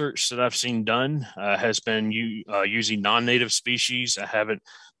research that I've seen done has been using non-native species. I haven't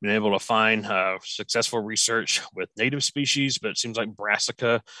been able to find successful research with native species, but it seems like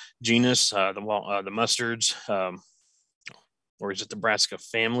Brassica genus, the mustards, or is it the Brassica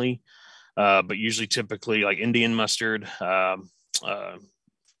family? But usually typically like Indian mustard, not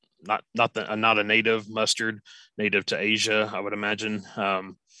a native mustard, native to Asia, I would imagine,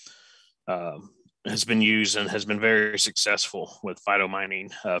 has been used and has been very successful with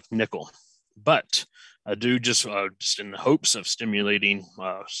phytomining of nickel. But I do just in the hopes of stimulating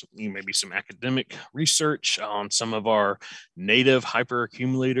maybe some academic research on some of our native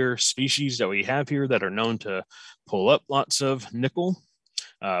hyperaccumulator species that we have here that are known to pull up lots of nickel.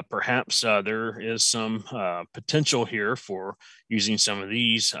 Perhaps there is some potential here for using some of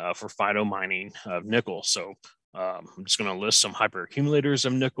these for phytomining of nickel. So I'm just going to list some hyperaccumulators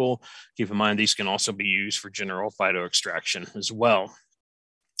of nickel. Keep in mind, these can also be used for general phytoextraction as well.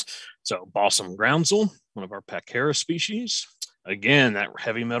 So balsam groundsel, one of our Pachyra species. Again, that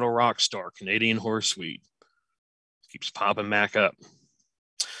heavy metal rock star, Canadian horseweed. Keeps popping back up.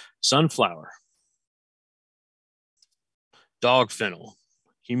 Sunflower. Dog fennel,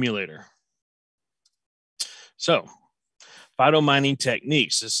 accumulator. So phytomining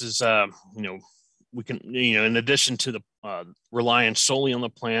techniques. This is, we can, in addition to the relying solely on the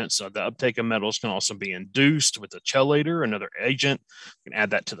plants, the uptake of metals can also be induced with a chelator, another agent. You can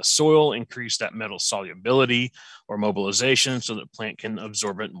add that to the soil, increase that metal solubility or mobilization so that the plant can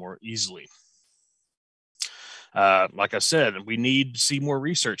absorb it more easily. Like I said, we need to see more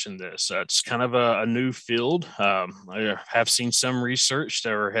research in this. It's kind of a new field. I have seen some research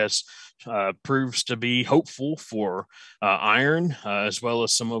that has proves to be hopeful for iron, as well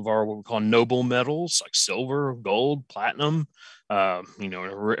as some of our what we call noble metals like silver, gold, platinum,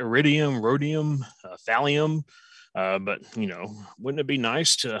 iridium, rhodium, thallium. But wouldn't it be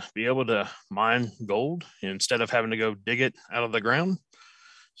nice to be able to mine gold instead of having to go dig it out of the ground?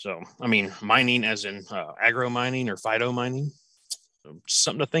 So, I mean, mining as in agro mining or phytomining, so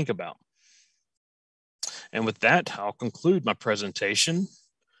something to think about. And with that, I'll conclude my presentation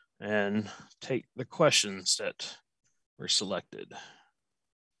and take the questions that were selected.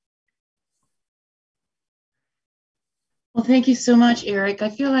 Well, thank you so much, Eric. I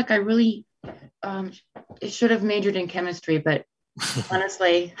feel like I really should have majored in chemistry, but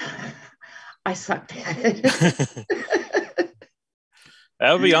honestly, I sucked at it.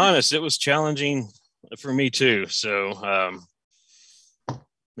 I'll be honest, it was challenging for me too. So,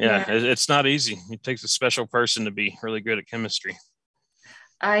 yeah, it's not easy. It takes a special person to be really good at chemistry.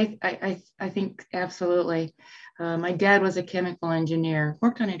 I think absolutely. My dad was a chemical engineer,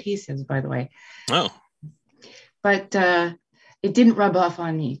 worked on adhesives, by the way. Oh. But it didn't rub off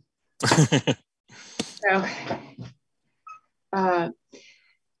on me. So,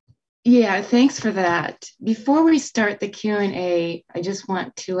 yeah, thanks for that. Before we start the Q&A, I just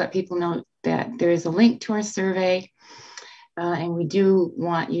want to let people know that there is a link to our survey, and we do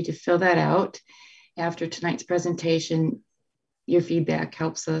want you to fill that out after tonight's presentation. Your feedback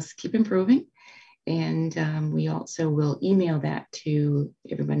helps us keep improving, and we also will email that to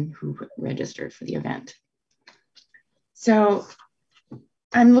everyone who registered for the event. So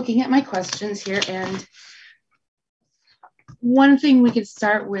I'm looking at my questions here, and one thing we could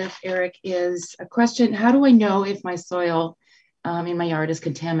start with, Eric, is a question: how do I know if my soil in my yard is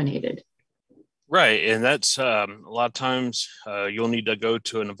contaminated? Right, and that's a lot of times you'll need to go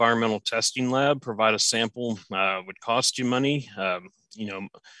to an environmental testing lab, provide a sample, would cost you money,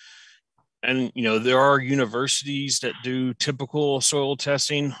 and there are universities that do typical soil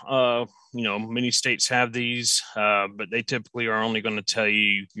testing. Many states have these, but they typically are only going to tell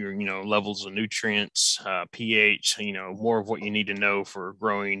you your levels of nutrients, pH, more of what you need to know for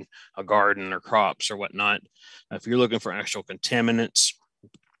growing a garden or crops or whatnot. If you're looking for actual contaminants,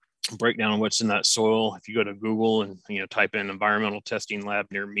 breakdown of what's in that soil, if you go to Google and type in environmental testing lab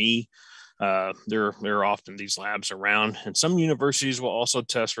near me, there are often these labs around, and some universities will also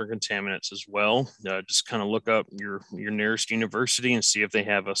test for contaminants as well. Just kind of look up your nearest university and see if they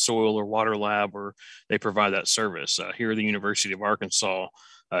have a soil or water lab or they provide that service. Here, the University of Arkansas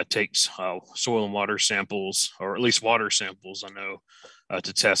takes soil and water samples, or at least water samples, I know,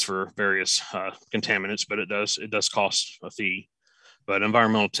 to test for various contaminants, but it does cost a fee. But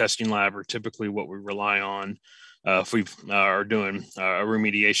environmental testing lab are typically what we rely on if we are doing a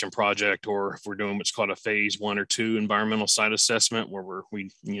remediation project, or if we're doing what's called a phase 1 or 2 environmental site assessment, where we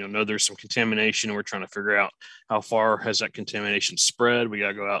know there's some contamination and we're trying to figure out how far has that contamination spread. We got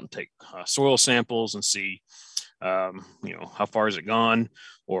to go out and take soil samples and see how far has it gone,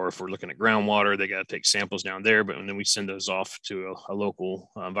 or if we're looking at groundwater, they got to take samples down there, and then we send those off to a local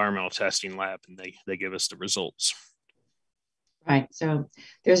environmental testing lab, and they give us the results. Right. So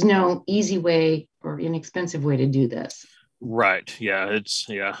there's no easy way or inexpensive way to do this. Right. Yeah.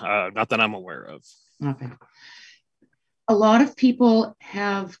 Not that I'm aware of. Okay. A lot of people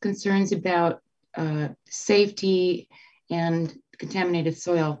have concerns about safety and contaminated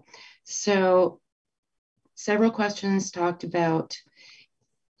soil. So several questions talked about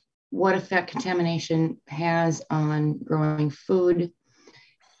what effect contamination has on growing food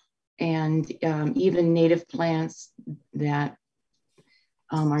and even native plants that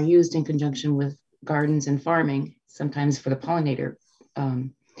are used in conjunction with gardens and farming, sometimes for the pollinator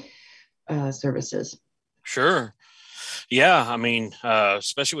services. Sure. Yeah. I mean,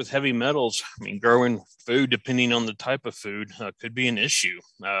 especially with heavy metals, I mean, growing food, depending on the type of food, could be an issue.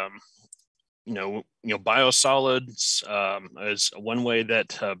 Biosolids is one way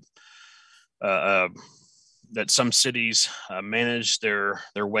that that some cities manage their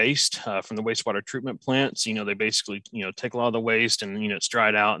waste from the wastewater treatment plants. They basically take a lot of the waste and it's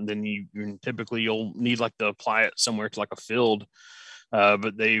dried out, and then you'll need like to apply it somewhere to like a field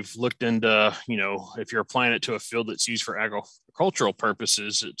But they've looked into, if you're applying it to a field that's used for agricultural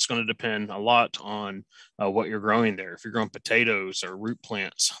purposes, it's going to depend a lot on what you're growing there. If you're growing potatoes or root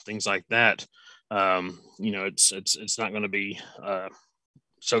plants, things like that, it's not going to be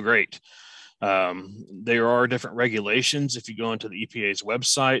so great. There are different regulations if you go into the EPA's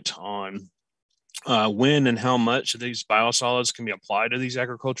website on when and how much of these biosolids can be applied to these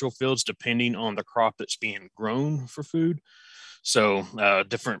agricultural fields, depending on the crop that's being grown for food. So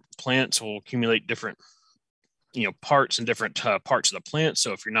different plants will accumulate different, parts and different parts of the plant.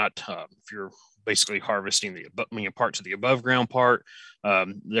 So if you're basically harvesting the parts of the above ground part,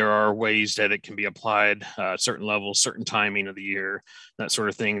 there are ways that it can be applied, certain levels, certain timing of the year, that sort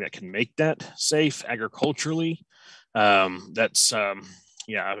of thing that can make that safe agriculturally. I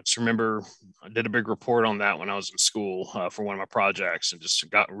just remember I did a big report on that when I was in school for one of my projects, and just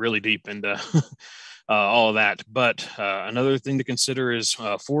got really deep into all of that. But another thing to consider is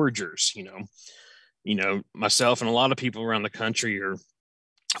foragers. Myself and a lot of people around the country are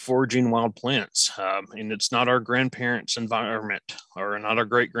foraging wild plants, and it's not our grandparents' environment or not our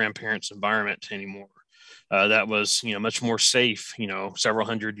great grandparents' environment anymore. That was, much more safe, several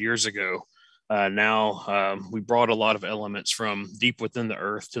hundred years ago. Now we brought a lot of elements from deep within the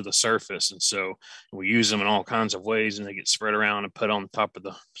earth to the surface. And so we use them in all kinds of ways, and they get spread around and put on top of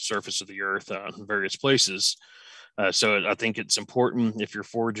the surface of the earth in various places. So I think it's important, if you're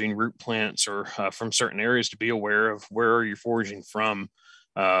foraging root plants or from certain areas, to be aware of where are you foraging from.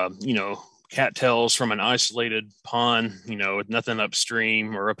 Cattails from an isolated pond, with nothing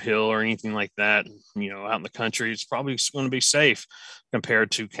upstream or uphill or anything like that, out in the country, it's probably going to be safe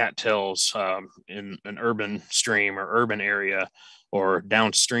compared to cattails in an urban stream or urban area or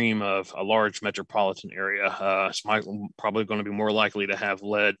downstream of a large metropolitan area. It's probably going to be more likely to have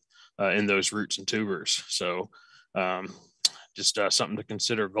lead in those roots and tubers. So just something to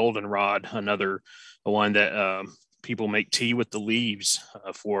consider. Goldenrod, another one that people make tea with the leaves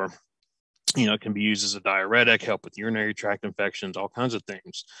for. It can be used as a diuretic, help with urinary tract infections, all kinds of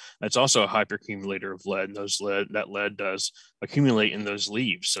things. It's also a hyperaccumulator of lead, and that lead does accumulate in those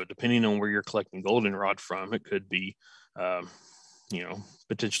leaves. So depending on where you're collecting goldenrod from, it could be,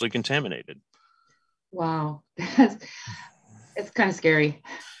 potentially contaminated. Wow, it's kind of scary.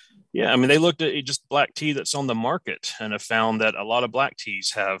 Yeah, I mean, they looked at just black tea that's on the market and have found that a lot of black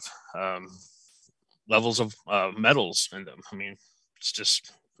teas have levels of metals in them. I mean,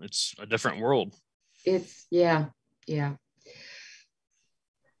 it's a different world. Yeah. I'm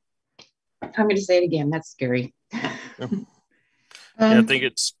going to say it again. That's scary. Yeah. I think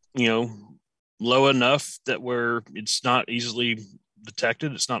it's, low enough that where it's not easily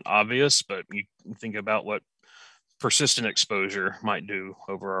detected. It's not obvious, but you think about what persistent exposure might do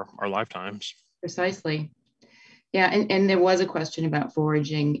over our lifetimes. Precisely. Yeah. And there was a question about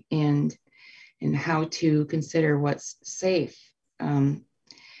foraging and how to consider what's safe. And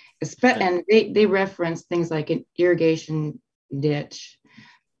they reference things like an irrigation ditch.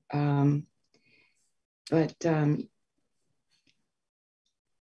 But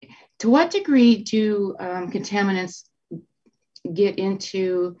to what degree do contaminants get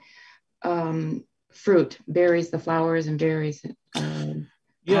into fruit, berries, the flowers and berries?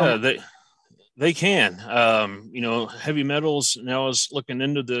 Yeah, they can. Heavy metals. And I was looking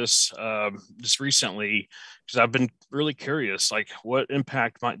into this just recently because I've been really curious, like what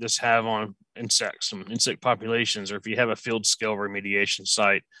impact might this have on insects and insect populations, or if you have a field scale remediation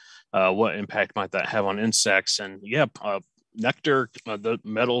site, what impact might that have on insects? And nectar, the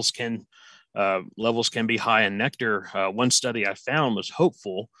metals levels can be high in nectar. One study I found was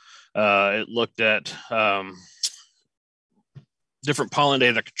hopeful. It looked at different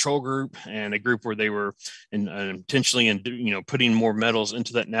pollinator control group and a group where they were intentionally putting more metals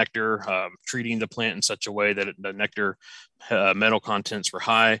into that nectar, treating the plant in such a way that the nectar metal contents were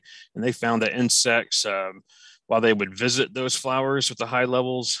high. And they found that insects, while they would visit those flowers with the high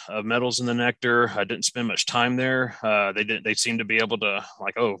levels of metals in the nectar, didn't spend much time there. They seemed to be able to,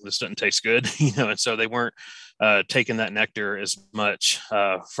 like, oh, this doesn't taste good, and so they weren't taking that nectar as much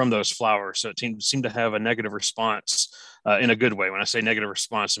from those flowers. So it seemed to have a negative response in a good way. When I say negative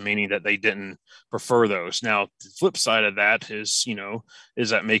response, meaning that they didn't prefer those. Now, the flip side of that is, is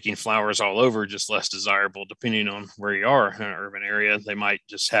that making flowers all over just less desirable, depending on where you are in an urban area. They might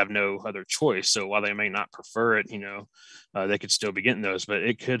just have no other choice. So while they may not prefer it, they could still be getting those, but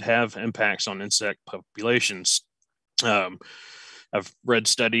it could have impacts on insect populations. I've read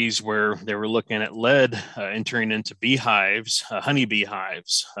studies where they were looking at lead entering into beehives, honeybee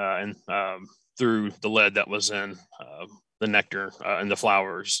hives, and through the lead that was in the nectar and the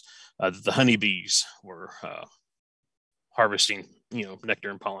flowers, that the honeybees were harvesting nectar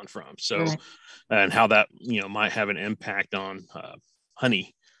and pollen from. So, Right. and how that, might have an impact on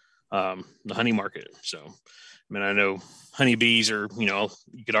honey, the honey market. So, I mean, I know honeybees are, you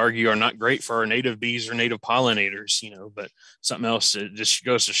could argue are not great for our native bees or native pollinators, but something else, it just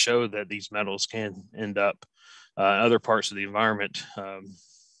goes to show that these metals can end up other parts of the environment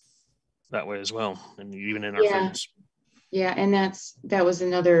that way as well, and even in our Yeah. foods. Yeah. And that was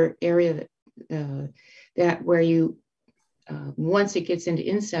another area that where you, once it gets into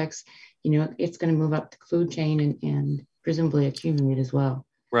insects, it's going to move up the food chain and presumably accumulate as well.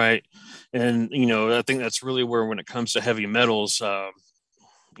 Right. And, I think that's really where, when it comes to heavy metals,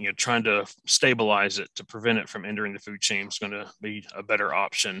 trying to stabilize it to prevent it from entering the food chain is going to be a better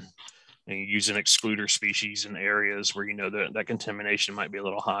option. And use an excluder species in areas where, that contamination might be a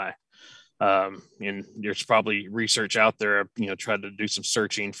little high. And there's probably research out there, tried to do some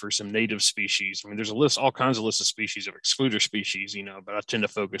searching for some native species. I mean, there's all kinds of lists of species of excluder species, but I tend to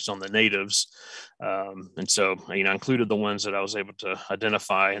focus on the natives. And so, I included the ones that I was able to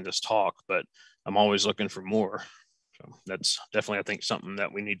identify in this talk, but I'm always looking for more. So that's definitely, I think, something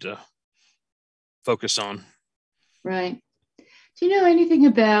that we need to focus on. Right. Do you know anything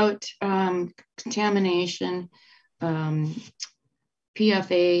about contamination,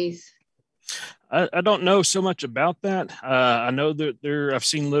 PFAs? I don't know so much about that. I know that I've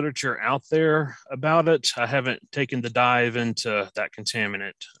seen literature out there about it. I haven't taken the dive into that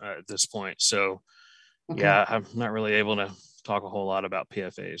contaminant at this point. So, okay. Yeah, I'm not really able to talk a whole lot about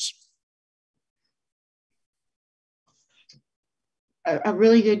PFAs. A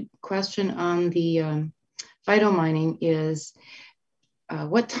really good question on the phytomining is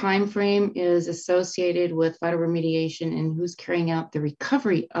what time frame is associated with phytoremediation and who's carrying out the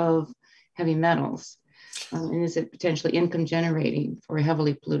recovery of heavy metals? And is it potentially income generating for a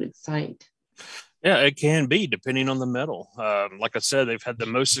heavily polluted site? Yeah, it can be, depending on the metal. Like I said, they've had the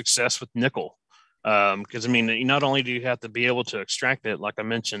most success with nickel. Because, not only do you have to be able to extract it, like I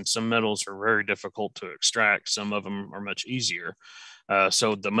mentioned, some metals are very difficult to extract. Some of them are much easier.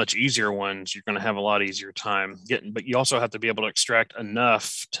 So the much easier ones, you're going to have a lot easier time getting, but you also have to be able to extract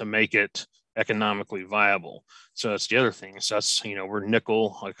enough to make it economically viable. So that's the other thing. So that's, where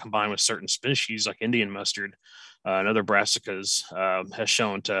nickel combined with certain species like Indian mustard and other brassicas has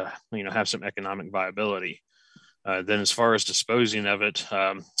shown to, have some economic viability. Then as far as disposing of it,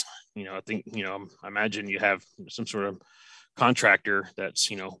 I think, I imagine you have some sort of contractor that's,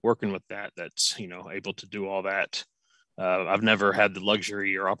 working with that's, able to do all that. I've never had the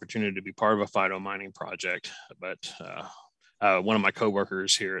luxury or opportunity to be part of a phytomining project, but one of my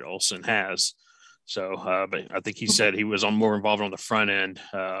coworkers here at Olson has. So, but I think he said he was more involved on the front end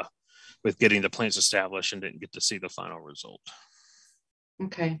with getting the plants established and didn't get to see the final result.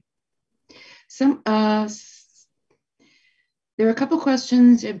 Okay. There are a couple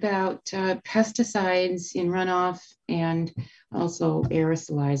questions about pesticides in runoff and also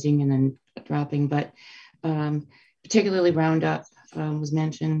aerosolizing and then dropping, but particularly Roundup was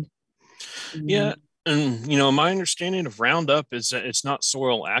mentioned. Yeah. And, my understanding of Roundup is that it's not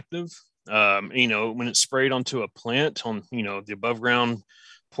soil active. When it's sprayed onto a plant on, the above ground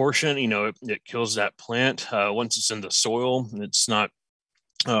portion, it kills that plant. Once it's in the soil, it's not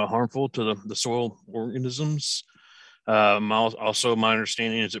harmful to the soil organisms. Also, my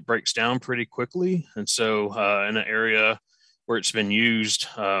understanding is it breaks down pretty quickly. And so in an area where it's been used,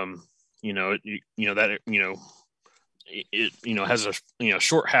 it has a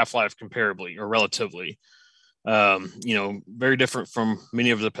short half-life comparably or relatively, very different from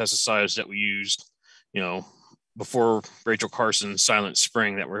many of the pesticides that we used, before Rachel Carson's Silent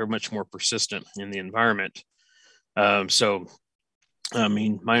Spring, that were much more persistent in the environment. So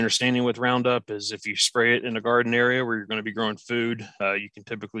my understanding with Roundup is if you spray it in a garden area where you're going to be growing food, you can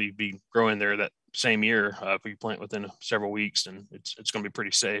typically be growing there that same year if you plant within several weeks, and it's going to be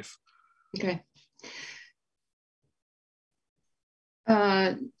pretty safe. Okay.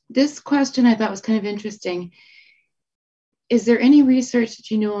 This question I thought was kind of interesting. Is there any research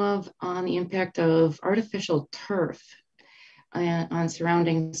that you know of on the impact of artificial turf on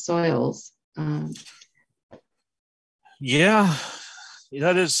surrounding soils? Yeah,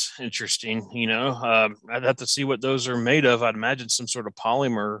 that is interesting. I'd have to see what those are made of. I'd imagine some sort of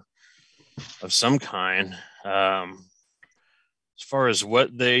polymer of some kind. As far as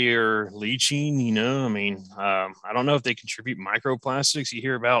what they are leaching, I don't know if they contribute microplastics. You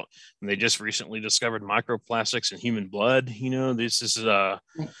hear about, and they just recently discovered microplastics in human blood. This is a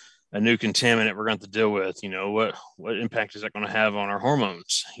new contaminant we're going to deal with. What impact is that going to have on our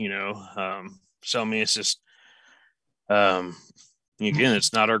hormones? So it's just again,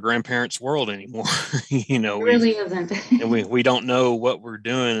 it's not our grandparents' world anymore. It really isn't. And we don't know what we're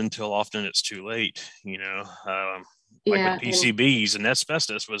doing until often it's too late. Like with Yeah, and PCBs and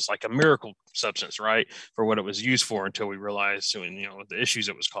asbestos was like a miracle substance, right? For what it was used for until we realized, the issues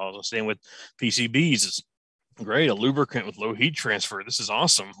it was causing. Same with PCBs, it's great, a lubricant with low heat transfer. This is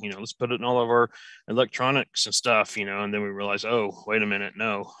awesome. Let's put it in all of our electronics and stuff, and then we realize, oh, wait a minute,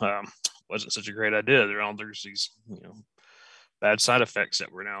 no, wasn't such a great idea. There's these, bad side effects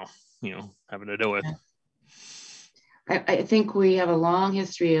that we're now, having to deal with. I think we have a long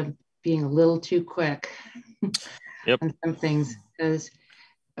history of being a little too quick Yep. on some things because,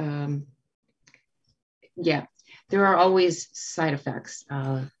 there are always side effects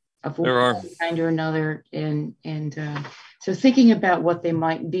of one kind or another, and so thinking about what they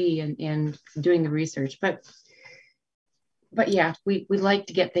might be and doing the research, but yeah, we like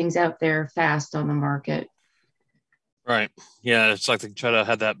to get things out there fast on the market. Right. Yeah. It's like they try to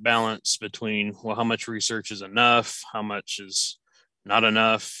have that balance between, well, how much research is enough? How much is not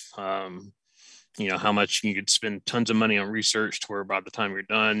enough? How much you could spend tons of money on research to where by the time you're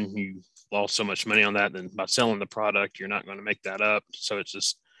done, you lost so much money on that. Then by selling the product, you're not going to make that up. So it's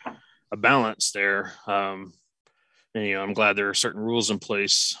just a balance there. And, I'm glad there are certain rules in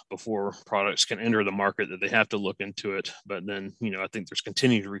place before products can enter the market that they have to look into it. But then, I think there's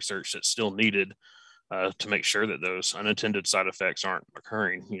continued research that's still needed to make sure that those unintended side effects aren't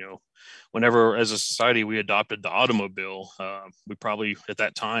occurring. Whenever as a society we adopted the automobile, we probably at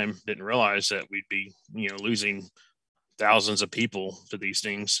that time didn't realize that we'd be, losing thousands of people to these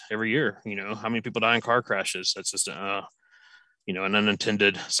things every year. How many people die in car crashes? That's just, an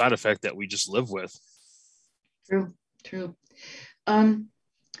unintended side effect that we just live with. True.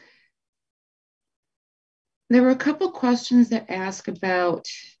 There were a couple questions that ask about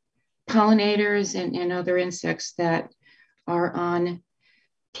pollinators and other insects that are on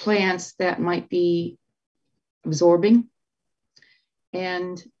plants that might be absorbing.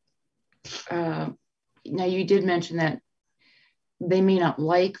 And now you did mention that they may not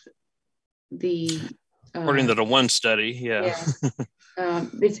like the... According to the one study, yeah.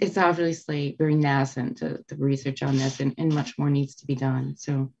 It's obviously very nascent, the research on this, and much more needs to be done.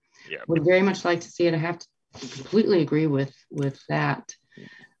 So would very much like to see it. I have to completely agree with that.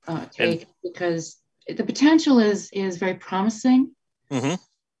 Take, because the potential is very promising. Mm-hmm.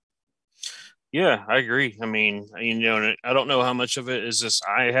 Yeah, I agree. I mean, I don't know how much of it is this.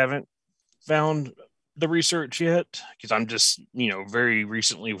 I haven't found the research yet because I'm just, very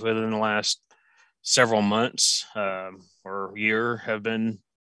recently within the last several months or year have been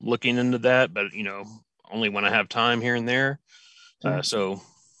looking into that, but, only when I have time here and there. So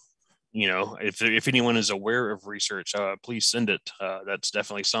if anyone is aware of research, please send it. That's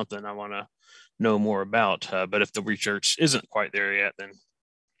definitely something I want to know more about. But if the research isn't quite there yet, then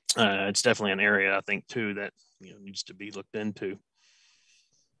it's definitely an area I think too that needs to be looked into.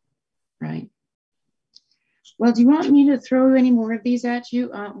 Right. Well, do you want me to throw any more of these at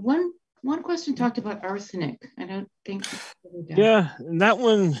you? One question talked about arsenic. I don't think. Yeah, and that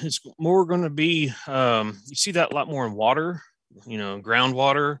one is more going to be. You see that a lot more in water.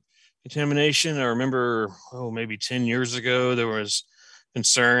 Groundwater contamination. I remember, maybe 10 years ago, there was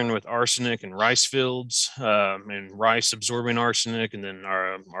concern with arsenic in rice fields and rice absorbing arsenic, and then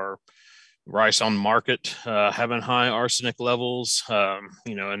our rice on market having high arsenic levels.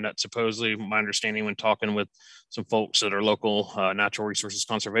 And that's supposedly my understanding when talking with some folks at our local Natural Resources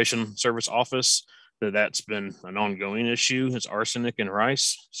Conservation Service office, that's been an ongoing issue. It's arsenic in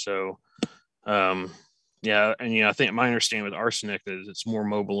rice. So, yeah, and I think my understanding with arsenic is it's more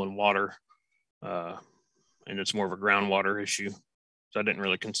mobile in water, and it's more of a groundwater issue. So I didn't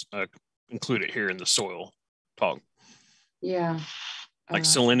really include it here in the soil talk. Yeah, like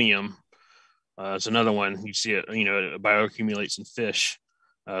selenium is another one. You see it, it bioaccumulates in fish.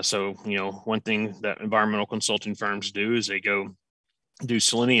 So one thing that environmental consulting firms do is they go do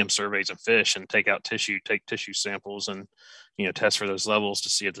selenium surveys of fish and take tissue samples and test for those levels to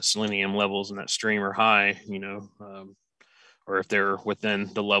see if the selenium levels in that stream are high, or if they're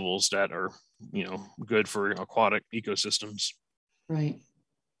within the levels that are good for aquatic ecosystems. Right.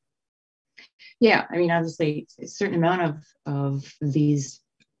 Yeah, I mean, obviously a certain amount of these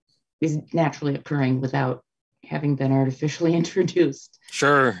is naturally occurring without having been artificially introduced.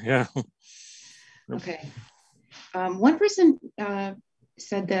 Sure. Yeah. Okay. One person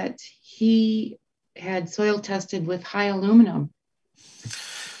said that he had soil tested with high aluminum,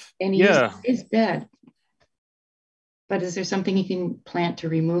 and he used his bed. But is there something he can plant to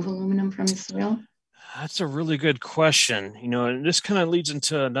remove aluminum from his soil? That's a really good question. And this kind of leads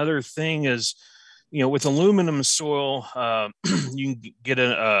into another thing is with aluminum soil, you can get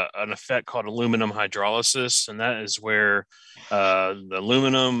an effect called aluminum hydrolysis, and that is where the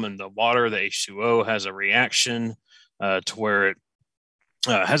aluminum and the water, the H2O, has a reaction to where it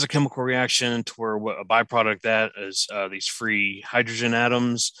has a chemical reaction to where a byproduct that is these free hydrogen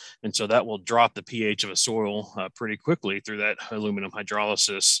atoms, and so that will drop the pH of a soil pretty quickly through that aluminum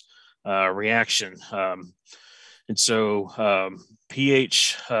hydrolysis reaction. And so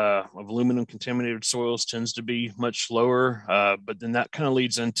pH of aluminum contaminated soils tends to be much lower, but then that kind of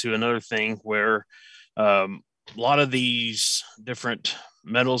leads into another thing where a lot of these different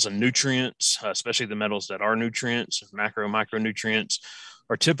metals and nutrients, especially the metals that are nutrients, macro and micronutrients,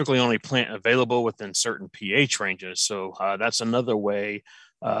 are typically only plant available within certain pH ranges. So that's another way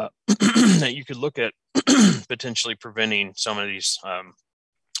that you could look at potentially preventing some of these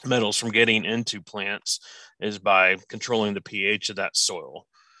metals from getting into plants is by controlling the pH of that soil.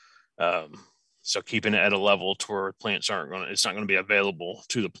 So keeping it at a level to where plants it's not going to be available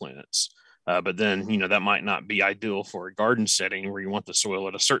to the plants. But then, that might not be ideal for a garden setting where you want the soil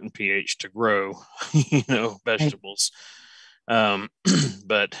at a certain pH to grow, vegetables.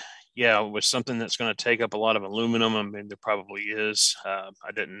 But yeah, with something that's going to take up a lot of aluminum, I mean, there probably is. I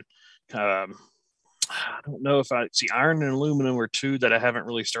don't know if I see iron and aluminum are two that I haven't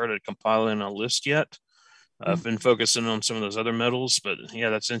really started compiling a list yet. I've been focusing on some of those other metals, but yeah,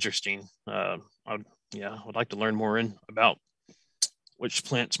 that's interesting. I'd like to learn more about which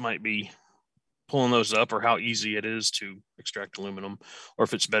plants might be pulling those up, or how easy it is to extract aluminum, or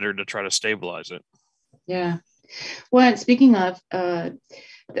if it's better to try to stabilize it. Yeah. Well, speaking of a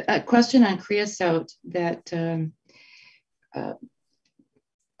question on creosote, that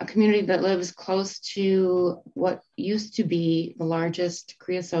a community that lives close to what used to be the largest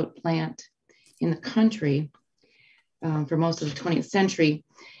creosote plant in the country for most of the 20th century.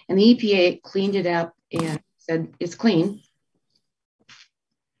 And the EPA cleaned it up and said it's clean,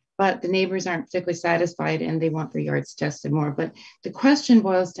 but the neighbors aren't particularly satisfied and they want their yards tested more. But the question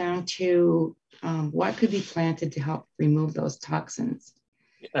boils down to what could be planted to help remove those toxins?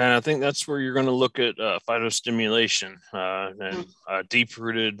 And I think that's where you're going to look at phytostimulation and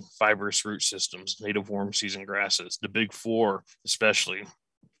deep-rooted fibrous root systems, native warm season grasses, the big four, especially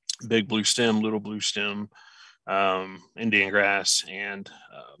big blue stem, little blue stem, Indian grass, and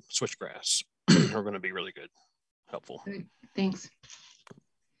switchgrass are going to be really good, helpful. Good. Thanks.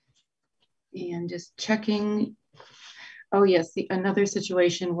 And just checking. Oh, yes. Another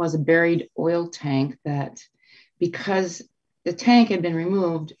situation was a buried oil tank that, because the tank had been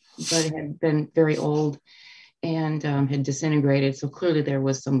removed, but it had been very old and had disintegrated. So clearly there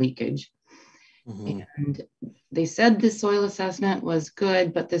was some leakage. Mm-hmm. And they said the soil assessment was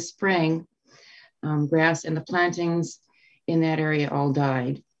good, but this spring, grass and the plantings in that area all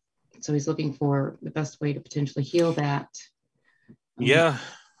died. So he's looking for the best way to potentially heal that. Yeah.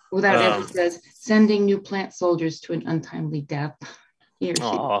 Without, as it says, sending new plant soldiers to an untimely death.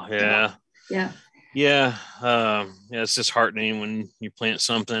 Oh, yeah. Yeah. Yeah. It's disheartening when you plant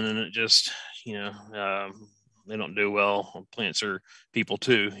something and it just, they don't do well. Plants are people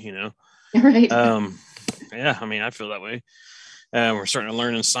too, Right. Yeah, I mean, I feel that way. We're starting to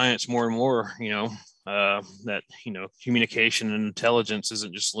learn in science more and more, that, communication and intelligence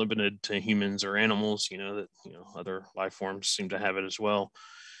isn't just limited to humans or animals, that, other life forms seem to have it as well.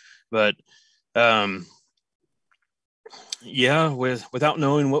 But, without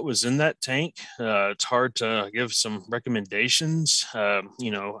knowing what was in that tank, it's hard to give some recommendations.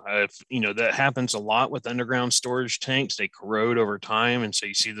 If that happens a lot with underground storage tanks, they corrode over time, and so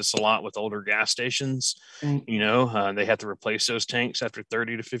you see this a lot with older gas stations. Right. They have to replace those tanks after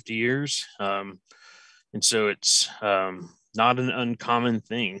 30 to 50 years, and so it's not an uncommon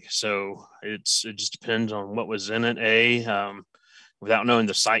thing. So it just depends on what was in it. Without knowing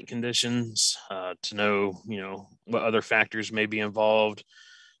the site conditions, to know, what other factors may be involved,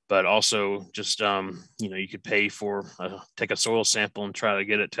 but also just, you could pay for, take a soil sample and try to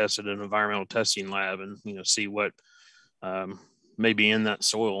get it tested in an environmental testing lab and, see what may be in that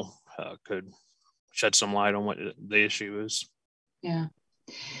soil could shed some light on what the issue is. Yeah.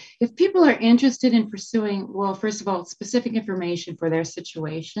 If people are interested in pursuing, well, first of all, specific information for their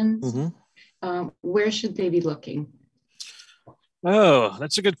situations, mm-hmm. Where should they be looking? Oh,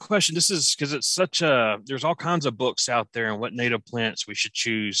 that's a good question. This is because it's there's all kinds of books out there on what native plants we should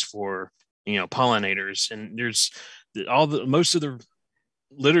choose for, pollinators. And there's most of the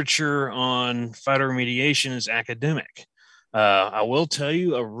literature on phytoremediation is academic. I will tell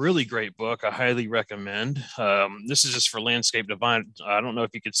you a really great book I highly recommend. This is just for landscape design. I don't know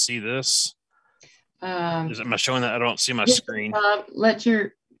if you could see this. Am I showing that? I don't see my screen. Let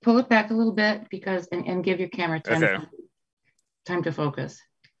your pull it back a little bit because, and give your camera Okay. time to focus.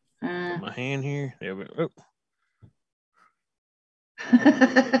 Put my hand here. There we go.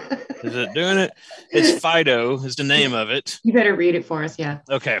 Is it doing it? It's Phyto is the name of it. You better read it for us. Yeah.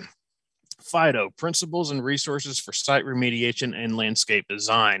 Okay. Phyto, Principles and Resources for Site Remediation and Landscape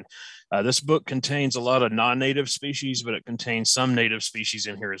Design. This book contains a lot of non-native species, but it contains some native species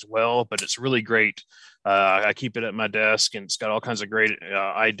in here as well. But it's really great. I keep it at my desk, and it's got all kinds of great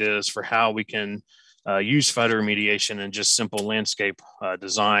ideas for how we can use phytoremediation and just simple landscape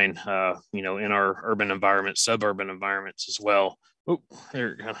design, in our urban environments, suburban environments as well. Oh, there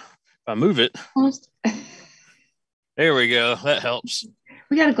we go. If I move it. There we go. That helps.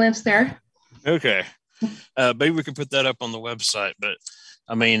 We got a glimpse there. Okay. Maybe we can put that up on the website, but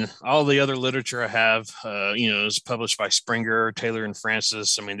I mean, all the other literature I have, is published by Springer, Taylor and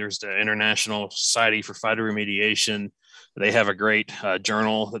Francis. I mean, there's the International Society for Phytoremediation. They have a great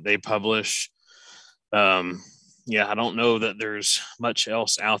journal that they publish. I don't know that there's much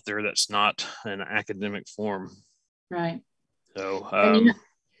else out there that's not an academic form. Right. So,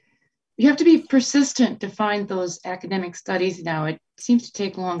 you have to be persistent to find those academic studies now. It seems to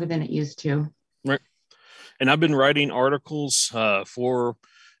take longer than it used to. Right. And I've been writing articles for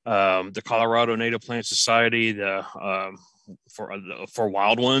the Colorado Native Plant Society, for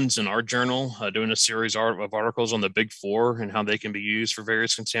wild ones in our journal, doing a series of articles on the big four and how they can be used for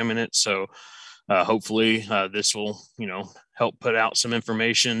various contaminants. So hopefully this will, help put out some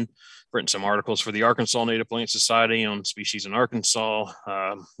information. Written some articles for the Arkansas Native Plant Society on species in Arkansas.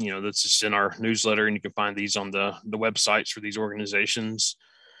 That's just in our newsletter, and you can find these on the websites for these organizations.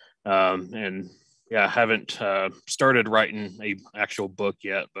 I haven't started writing a actual book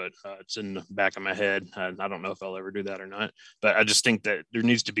yet, but it's in the back of my head. I don't know if I'll ever do that or not, but I just think that there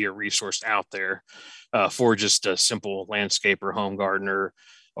needs to be a resource out there for just a simple landscaper, home gardener,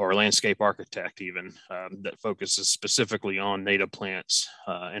 or landscape architect even, that focuses specifically on native plants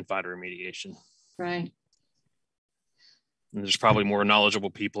and phytoremediation. Right. And there's probably more knowledgeable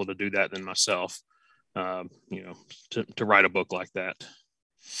people to do that than myself, to write a book like that.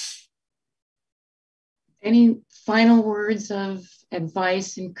 Any final words of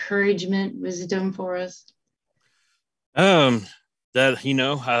advice, encouragement, wisdom for us?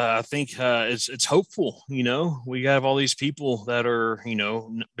 I think it's hopeful. We have all these people that are,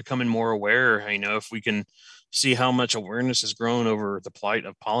 becoming more aware. If we can see how much awareness has grown over the plight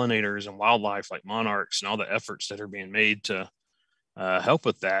of pollinators and wildlife like monarchs and all the efforts that are being made to help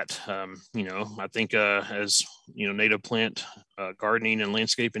with that. I think as native plant gardening and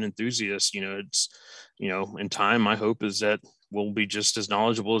landscaping enthusiasts, it's in time, my hope is that we'll be just as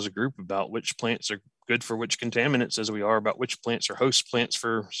knowledgeable as a group about which plants are good for which contaminants as we are about which plants are host plants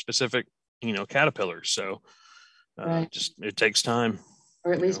for specific caterpillars. So right. Just it takes time,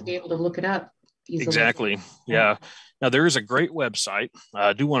 or at least be able to look it up easily. Exactly. Yeah. Now there is a great website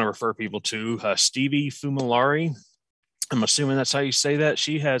I do want to refer people to, Stevie Fumilari. I'm assuming that's how you say that.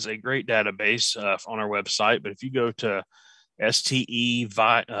 She has a great database on our website, but if you go to STEVIE,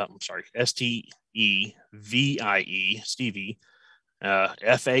 Stevie,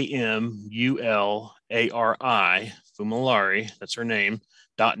 FAMULARI, Fumilari, that's her name,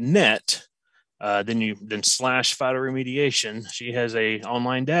 .net, then slash phytoremediation. She has a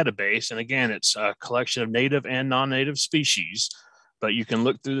online database. And again, it's a collection of native and non-native species, but you can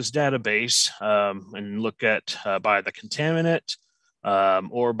look through this database and look at by the contaminant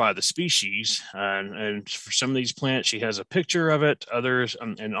or by the species. And for some of these plants, she has a picture of it. Others,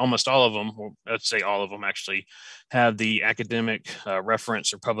 and almost all of them, well, let's say all of them actually, have the academic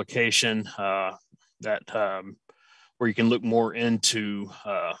reference or publication that where you can look more into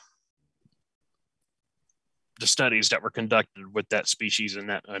the studies that were conducted with that species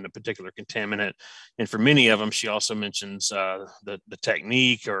and a particular contaminant. And for many of them, she also mentions the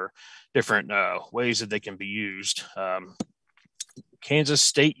technique or different ways that they can be used. Kansas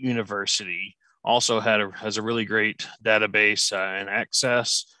State University also has a really great database and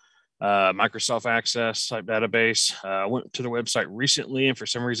access, Microsoft Access type database. I went to the website recently, and for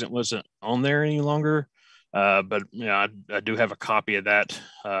some reason it wasn't on there any longer. But I do have a copy of that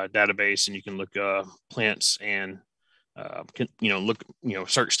database, and you can look plants and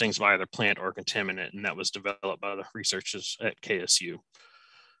search things by either plant or contaminant, and that was developed by the researchers at KSU.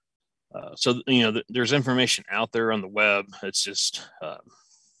 So there's information out there on the web. It's just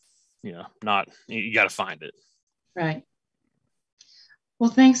not, you got to find it. Right. Well,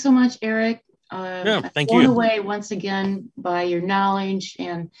 thanks so much, Eric. Thank you. Blown you. away once again by your knowledge,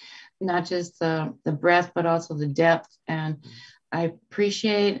 and not just the breadth, but also the depth. And I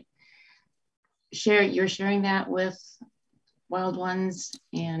appreciate your sharing that with wild ones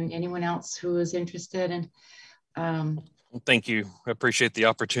and anyone else who is interested. And thank you. I appreciate the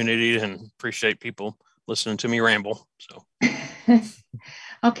opportunity and appreciate people listening to me ramble. So,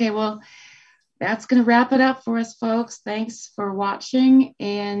 okay, well, that's going to wrap it up for us, folks. Thanks for watching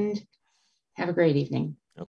and have a great evening.